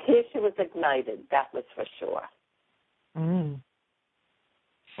 You could hear she was ignited, that was for sure.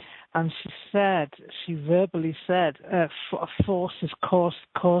 And she verbally said, a force has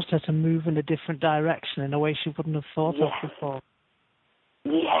caused her to move in a different direction in a way she wouldn't have thought of before.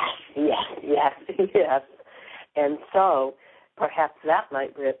 Yes. And so perhaps that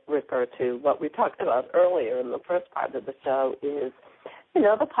might refer to what we talked about earlier in the first part of the show is,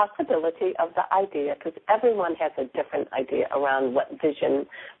 the possibility of the idea, because everyone has a different idea around what vision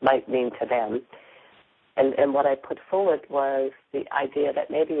might mean to them. And what I put forward was the idea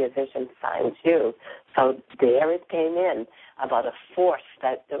that maybe a vision finds you. So there it came in about a force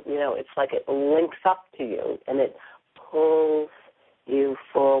that, it's like it links up to you and it pulls you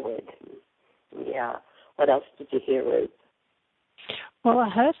forward. Yeah. What else did you hear, Ruth? Well, I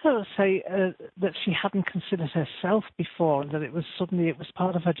heard her say that she hadn't considered herself before, and that it was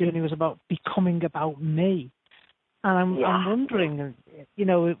part of her journey was about becoming about me. And I'm wondering,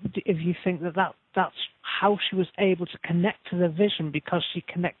 if you think that's how she was able to connect to the vision because she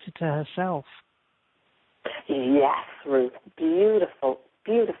connected to herself. Yes, Ruth. Beautiful,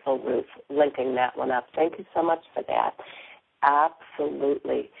 beautiful, Ruth, linking that one up. Thank you so much for that.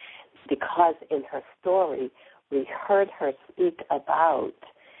 Absolutely. Because in her story, we heard her speak about,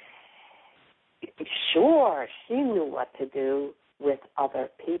 sure, she knew what to do with other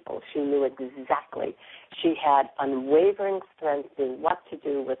people. She knew exactly. She had unwavering strength in what to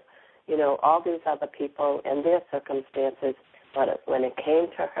do with, all these other people and their circumstances. But when it came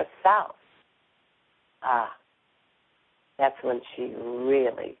to herself, that's when she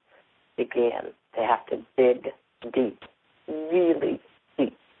really began to have to dig deep, really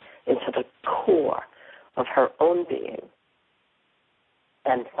deep into the core of her own being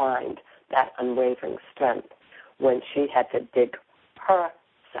and find that unwavering strength when she had to dig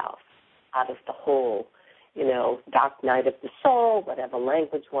herself out of the whole, dark night of the soul, whatever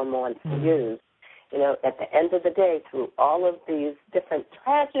language one wants to use. At the end of the day, through all of these different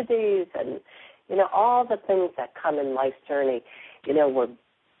tragedies and, all the things that come in life's journey, we're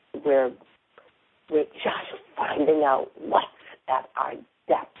just finding out what's at our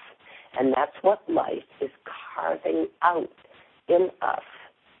depths. And that's what life is carving out in us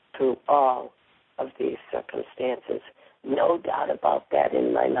through all of these circumstances No doubt about that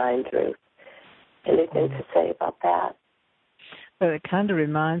in my mind, Ruth. Anything to say about that? Well, it kind of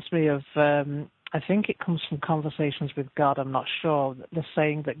reminds me of, I think it comes from Conversations with God, I'm not sure, the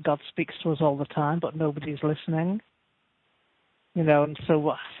saying that God speaks to us all the time, but nobody's listening. And so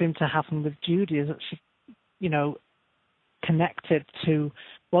what seemed to happen with Judy is that she, connected to,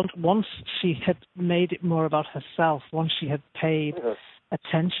 once she had made it more about herself, once she had paid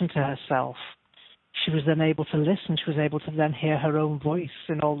attention to herself, she was then able to listen. She was able to then hear her own voice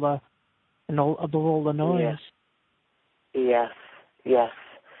above all the noise. Yes,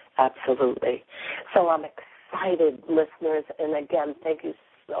 absolutely. So I'm excited, listeners, and again, thank you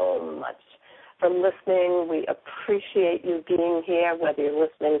so much for listening. We appreciate you being here, whether you're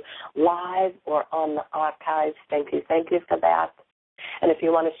listening live or on the archives. Thank you for that. And if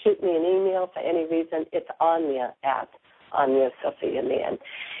you want to shoot me an email for any reason, it's Anya at Anya Sophia Mann.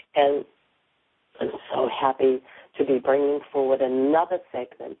 And I'm so happy to be bringing forward another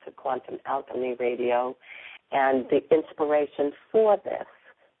segment to Quantum Alchemy Radio. And the inspiration for this,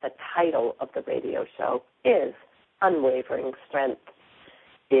 the title of the radio show, is Unwavering Strength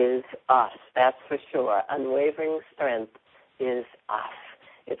is Us. That's for sure. Unwavering Strength is Us.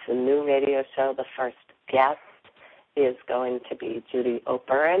 It's a new radio show. The first guest is going to be Judy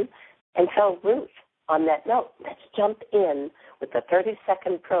O'Byrne. And so, Ruth, on that note, let's jump in with the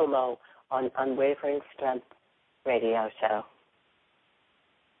 30-second promo on Unwavering Strength radio show.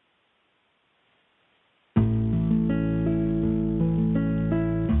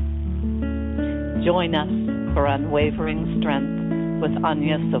 Join us for Unwavering Strength with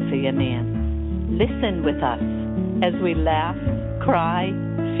Anya Sophia Mann. Listen with us as we laugh, cry,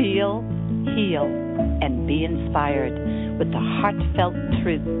 feel, heal, and be inspired with the heartfelt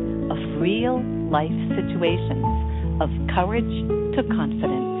truth of real life situations, of courage to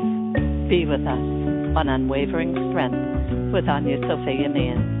confidence. Be with us on Unwavering Strength with Anya Sophia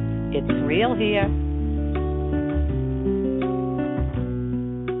Mann. It's real here.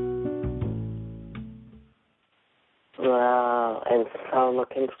 Wow, I'm so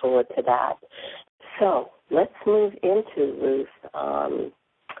looking forward to that. So let's move into, Ruth,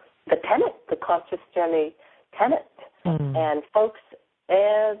 the tenet, the Conscious Journey tenet. And folks,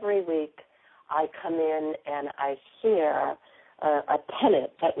 every week I come in and I share a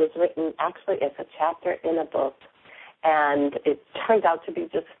tenet that was written actually as a chapter in a book. And it turned out to be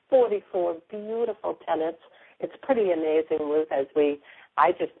just 44 beautiful tenets. It's pretty amazing, Ruth,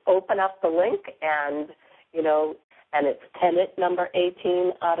 I just open up the link and, and it's tenet number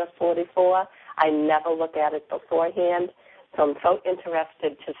 18 out of 44. I never look at it beforehand, so I'm so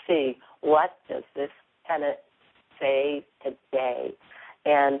interested to see what does this tenet say today.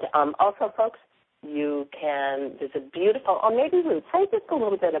 And also, folks, there's a beautiful, or maybe Ruth, say just a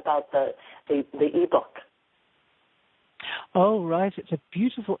little bit about the e-book. Oh, right. It's a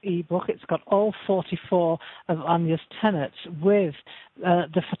beautiful e-book. It's got all 44 of Anya's tenets with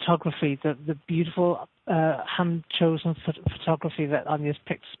the photography, the beautiful hand-chosen photography that Anya's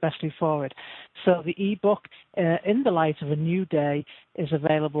picked especially for it. So the e-book, In the Light of a New Day, is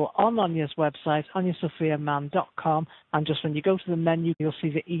available on Anya's website, anyasophiamann.com, and just when you go to the menu, you'll see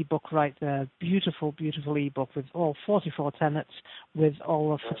the e-book right there. Beautiful, beautiful e-book with all 44 tenets with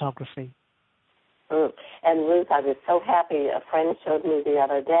all the photography. And Ruth, I was so happy. A friend showed me the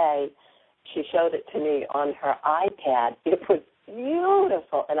other day. She showed it to me on her iPad. It was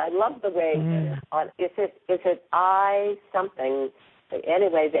beautiful, and I love the way. Is it I something?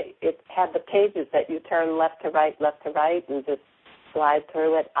 Anyway, it had the pages that you turn left to right, and just slide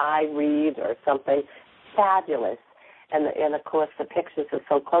through it. I read or something. Fabulous. And of course the pictures are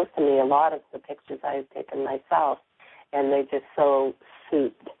so close to me. A lot of the pictures I've taken myself, and they just so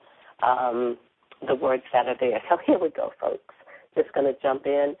suit the words that are there. So here we go, folks. Just going to jump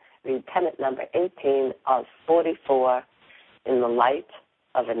in, read tenet number 18 of 44, In the Light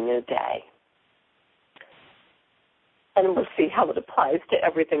of a New Day. And we'll see how it applies to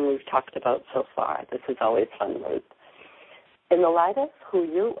everything we've talked about so far. This is always fun, Ruth. In the light of who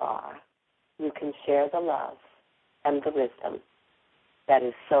you are, you can share the love and the wisdom that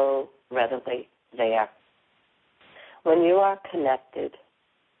is so readily there. When you are connected,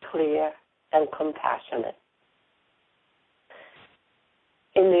 clear, and compassionate,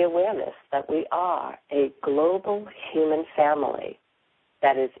 in the awareness that we are a global human family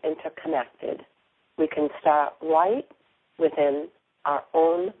that is interconnected, we can start right within our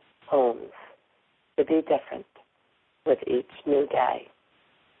own homes to be different with each new day,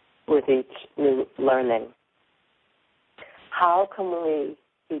 with each new learning. How can we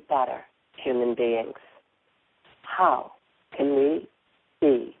be better human beings? How can we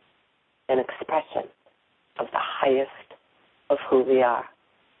be an expression of the highest of who we are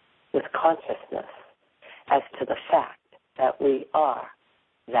with consciousness as to the fact that we are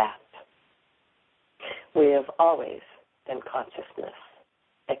that. We have always been consciousness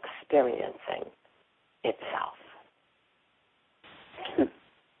experiencing itself.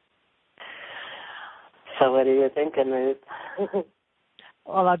 So what are you thinking, Ruth?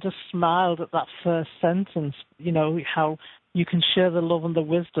 Well, I just smiled at that first sentence, how you can share the love and the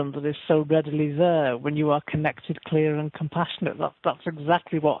wisdom that is so readily there when you are connected, clear, and compassionate. That's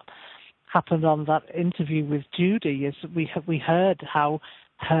exactly what happened on that interview with Judy. Is we heard how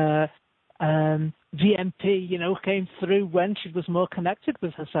her VMP, came through when she was more connected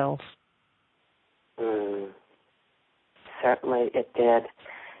with herself. Certainly it did.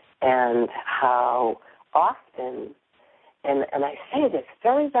 And how often, and I say this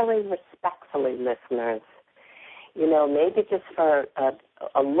very, very respectfully, listeners, maybe just for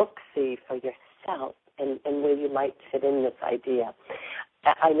a look-see for yourself and where you might fit in this idea.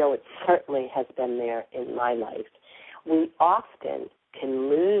 I know it certainly has been there in my life. We often can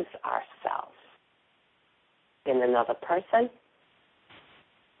lose ourselves in another person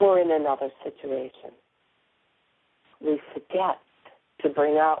or in another situation. We forget to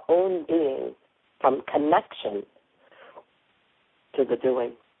bring our own being from connection to the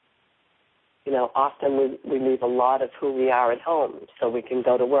doing. Often we leave a lot of who we are at home so we can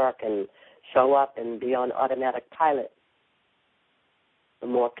go to work and show up and be on automatic pilot. The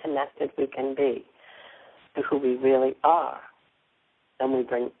more connected we can be to who we really are, then we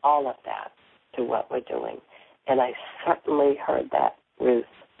bring all of that to what we're doing. And I certainly heard that, Ruth.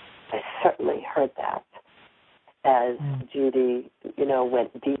 I certainly heard that as Judy,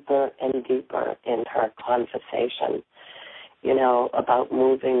 went deeper and deeper in her conversation, about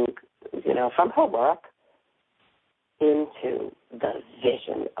moving, from her work into the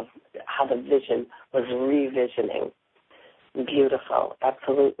vision of how the vision was revisioning. Beautiful,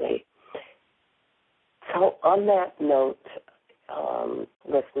 absolutely. So on that note,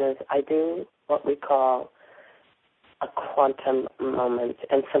 listeners, I do what we call a quantum moment.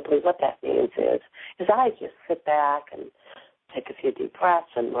 And simply what that means is I just sit back and take a few deep breaths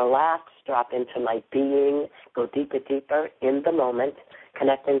and relax, drop into my being, go deeper, deeper in the moment,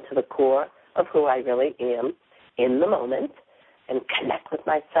 connecting to the core of who I really am in the moment, and connect with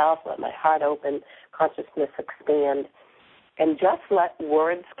myself, let my heart open, consciousness expand, and just let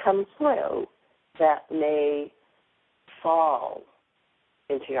words come through that may fall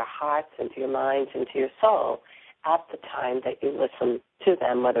into your hearts, into your minds, into your soul at the time that you listen to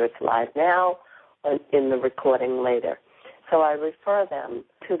them, whether it's live now or in the recording later. So I refer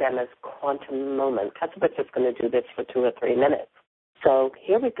to them as quantum moments. Because we're just going to do this for 2 or 3 minutes. So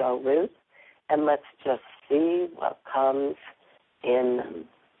here we go, Ruth, and let's just see what comes in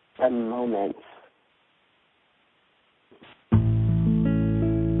the moment.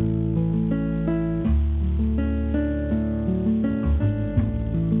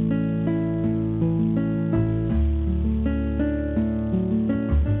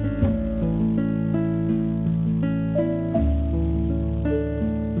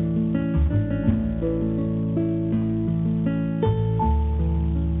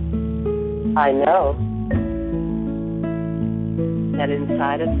 I know that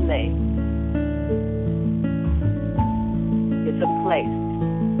inside of me is a place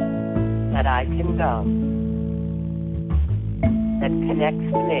that I can go that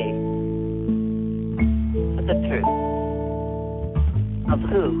connects me to the truth of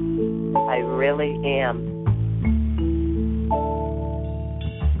who I really am.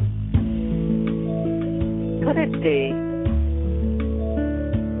 Could it be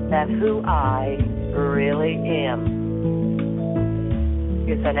that who I really am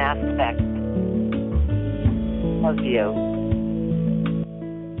is an aspect of you?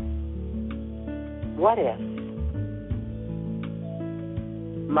 What if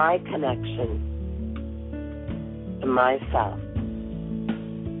my connection to myself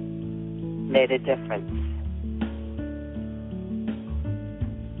made a difference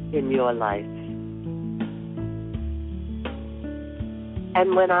in your life?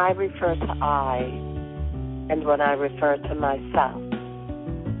 And when I refer to I, and when I refer to myself,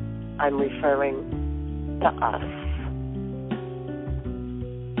 I'm referring to us.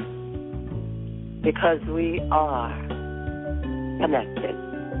 Because we are connected.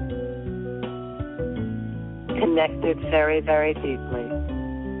 Connected very, very deeply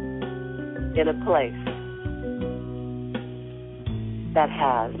in a place that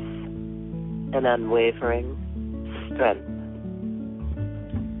has an unwavering strength.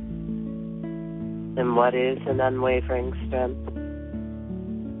 And what is an unwavering strength?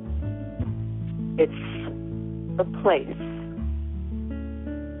 It's the place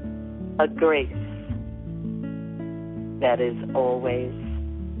a grace that is always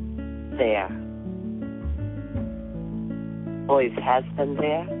there, always has been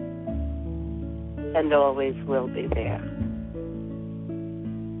there, and always will be there.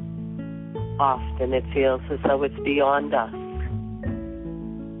 Often it feels as though it's beyond us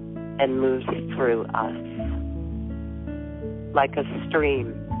and moves through us like a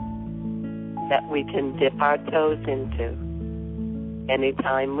stream that we can dip our toes into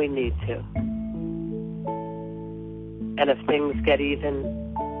anytime we need to. And if things get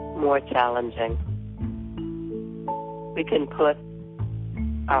even more challenging, we can put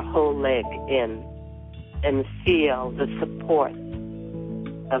our whole leg in and feel the support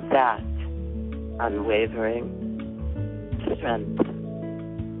of that unwavering strength.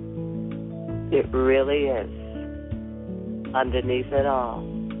 It really is, underneath it all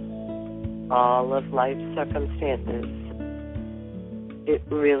of life's circumstances, it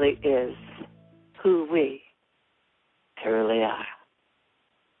really is who we truly are.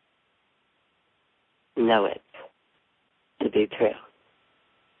 Know it to be true.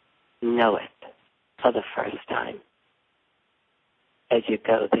 Know it for the first time as you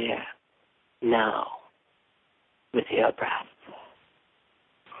go there now with your breath.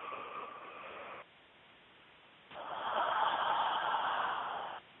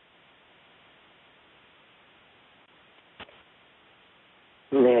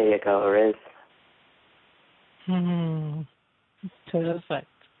 There you go, Riz. Perfect.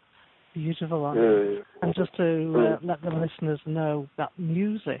 Beautiful. And just to let the listeners know, that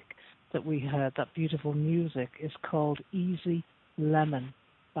music that we heard, that beautiful music, is called Easy Lemon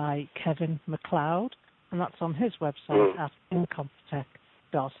by Kevin MacLeod, and that's on his website at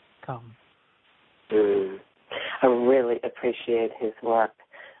incompetech.com. I really appreciate his work.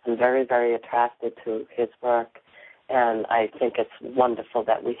 I'm very, very attracted to his work, and I think it's wonderful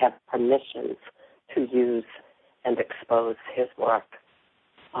that we have permissions to use and expose his work.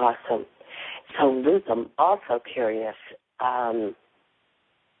 Awesome. So, Ruth, I'm also curious,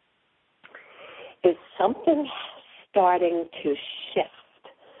 is something starting to shift?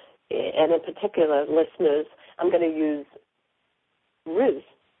 And in particular, listeners, I'm going to use Ruth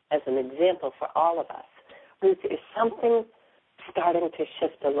as an example for all of us. Ruth, is something starting to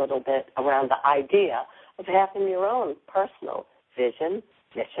shift a little bit around the idea of having your own personal vision,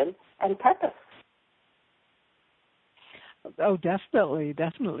 mission, and purpose? Oh, definitely.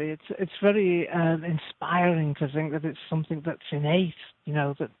 It's very inspiring to think that it's something that's innate,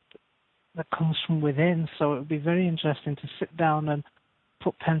 that comes from within. So it would be very interesting to sit down and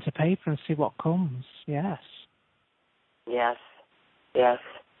put pen to paper and see what comes. Yes.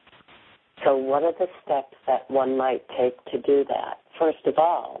 So what are the steps that one might take to do that? First of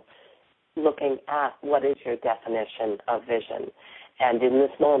all, looking at what is your definition of vision. And in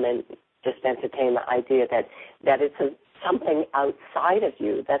this moment, just entertain the idea that it's something outside of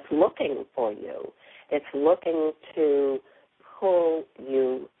you that's looking for you. It's looking to pull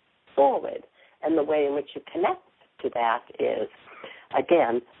you forward. And the way in which you connect to that is,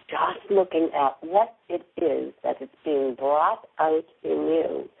 again, just looking at what it is that is being brought out in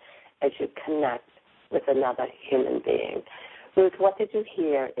you as you connect with another human being. Ruth, what did you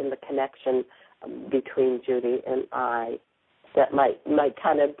hear in the connection between Judy and I that might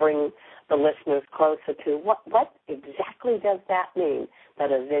kind of bring the listeners closer to what exactly does that mean,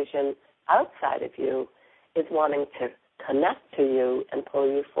 that a vision outside of you is wanting to connect to you and pull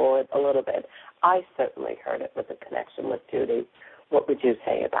you forward a little bit? I certainly heard it with a connection with Judy. What would you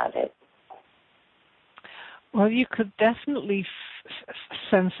say about it? Well, you could definitely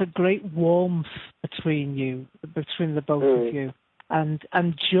sense a great warmth between the both of you, and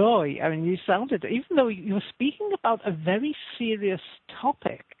joy. I mean, you sounded, even though you were speaking about a very serious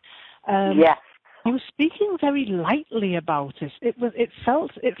topic, yes, you were speaking very lightly about it. It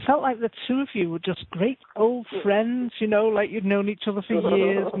felt like the two of you were just great old friends, like you'd known each other for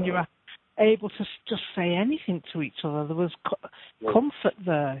years, and you were able to just say anything to each other. There was comfort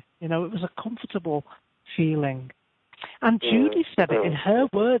there. It was a comfortable feeling. And Judy said it in her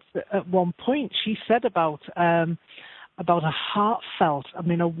words at one point. She said about a warm,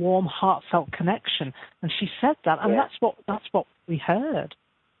 heartfelt connection, and she said that, and that's what we heard.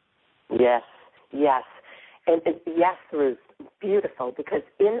 Yes, and yes, Ruth, beautiful. Because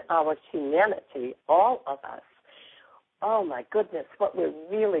in our humanity, all of us, oh my goodness, what we're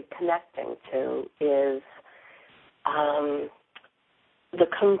really connecting to is the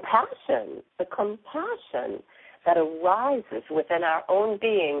compassion that arises within our own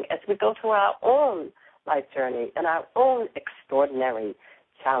being as we go through our own life journey and our own extraordinary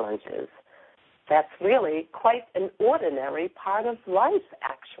challenges. that's really quite an ordinary part of life,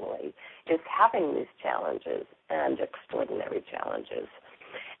 actually, is having these challenges and extraordinary challenges.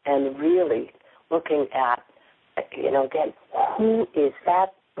 And really looking at, again, who is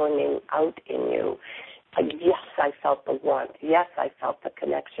that bringing out in you? Yes, I felt the warmth. Yes, I felt the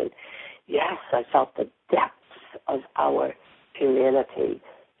connection. Yes, I felt the depths of our humanity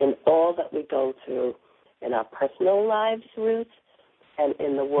in all that we go through in our personal lives, Ruth, and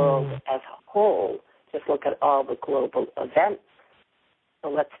in the world as a whole. Just look at all the global events. So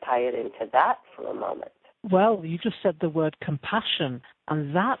let's tie it into that for a moment. Well, you just said the word compassion,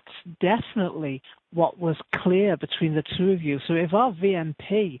 and that's definitely what was clear between the two of you. So if our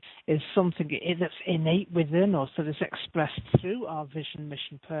VMP is something that's innate within us, that is expressed through our vision,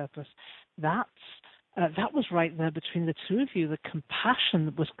 mission, purpose, that was right there between the two of you. The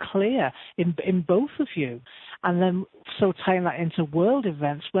compassion was clear in both of you. And then, so tying that into world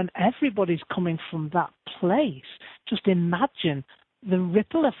events, when everybody's coming from that place, just imagine the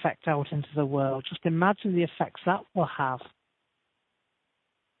ripple effect out into the world. Just imagine the effects that will have.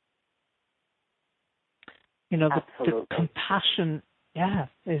 The compassion,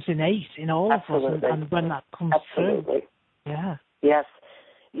 is innate in all of us, and when that comes through. Yeah. Yes,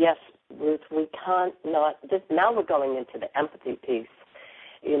 Ruth, we can't not, now we're going into the empathy piece.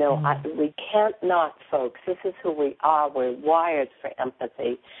 We can't not, folks. This is who we are. We're wired for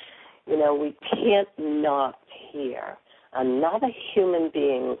empathy. We can't not hear another human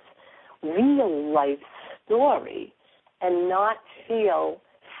being's real life story and not feel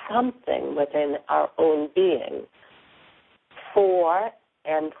something within our own being for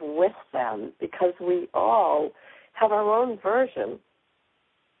and with them, because we all have our own version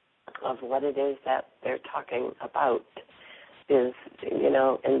of what it is that they're talking about, and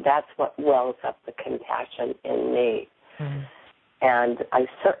that's what wells up the compassion in me. And I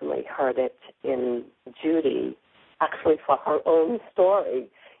certainly heard it in Judy, actually for her own story,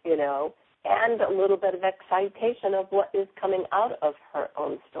 and a little bit of excitation of what is coming out of her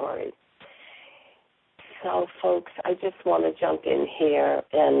own story. So, folks, I just want to jump in here,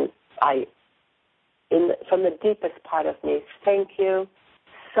 and from the deepest part of me, thank you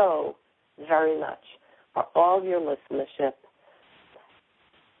so very much for all your listenership.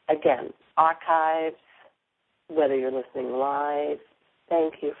 Again, archives, whether you're listening live,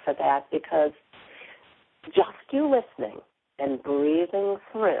 thank you for that, because just you listening and breathing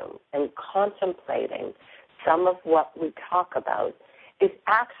through and contemplating some of what we talk about is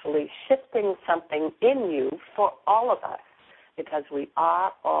actually shifting something in you for all of us, because we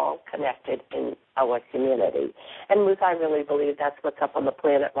are all connected in our community. And Ruth, I really believe that's what's up on the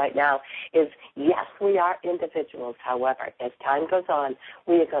planet right now is, yes, we are individuals. However, as time goes on,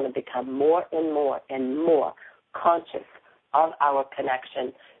 we are going to become more and more and more conscious of our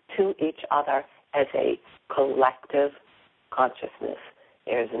connection to each other as a collective consciousness.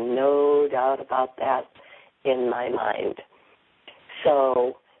 There's no doubt about that in my mind.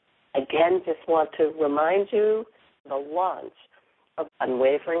 So, again, just want to remind you the launch of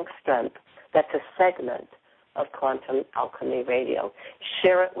Unwavering Strength. That's a segment of Quantum Alchemy Radio.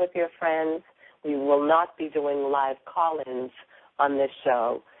 Share it with your friends. We will not be doing live call-ins on this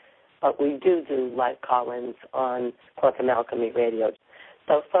show, but we do live call-ins on Quantum Alchemy Radio.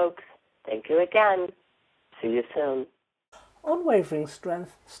 So, folks, thank you again. See you soon. Unwavering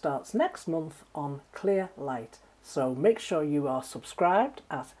Strength starts next month on Clear Light, so make sure you are subscribed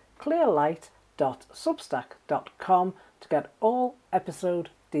at clearlight.substack.com to get all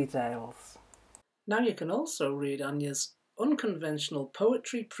episode details. Now you can also read Anya's unconventional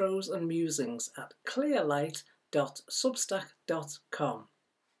poetry, prose and musings at clearlight.substack.com.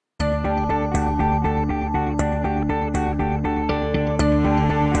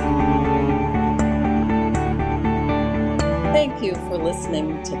 Thank you for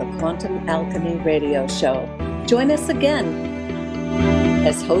listening to the Quantum Alchemy Radio Show. Join us again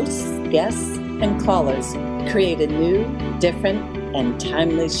as hosts, guests, and callers create a new, different, and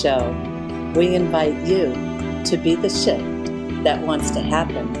timely show. We invite you to be the shift that wants to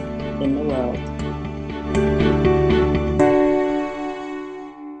happen in the world.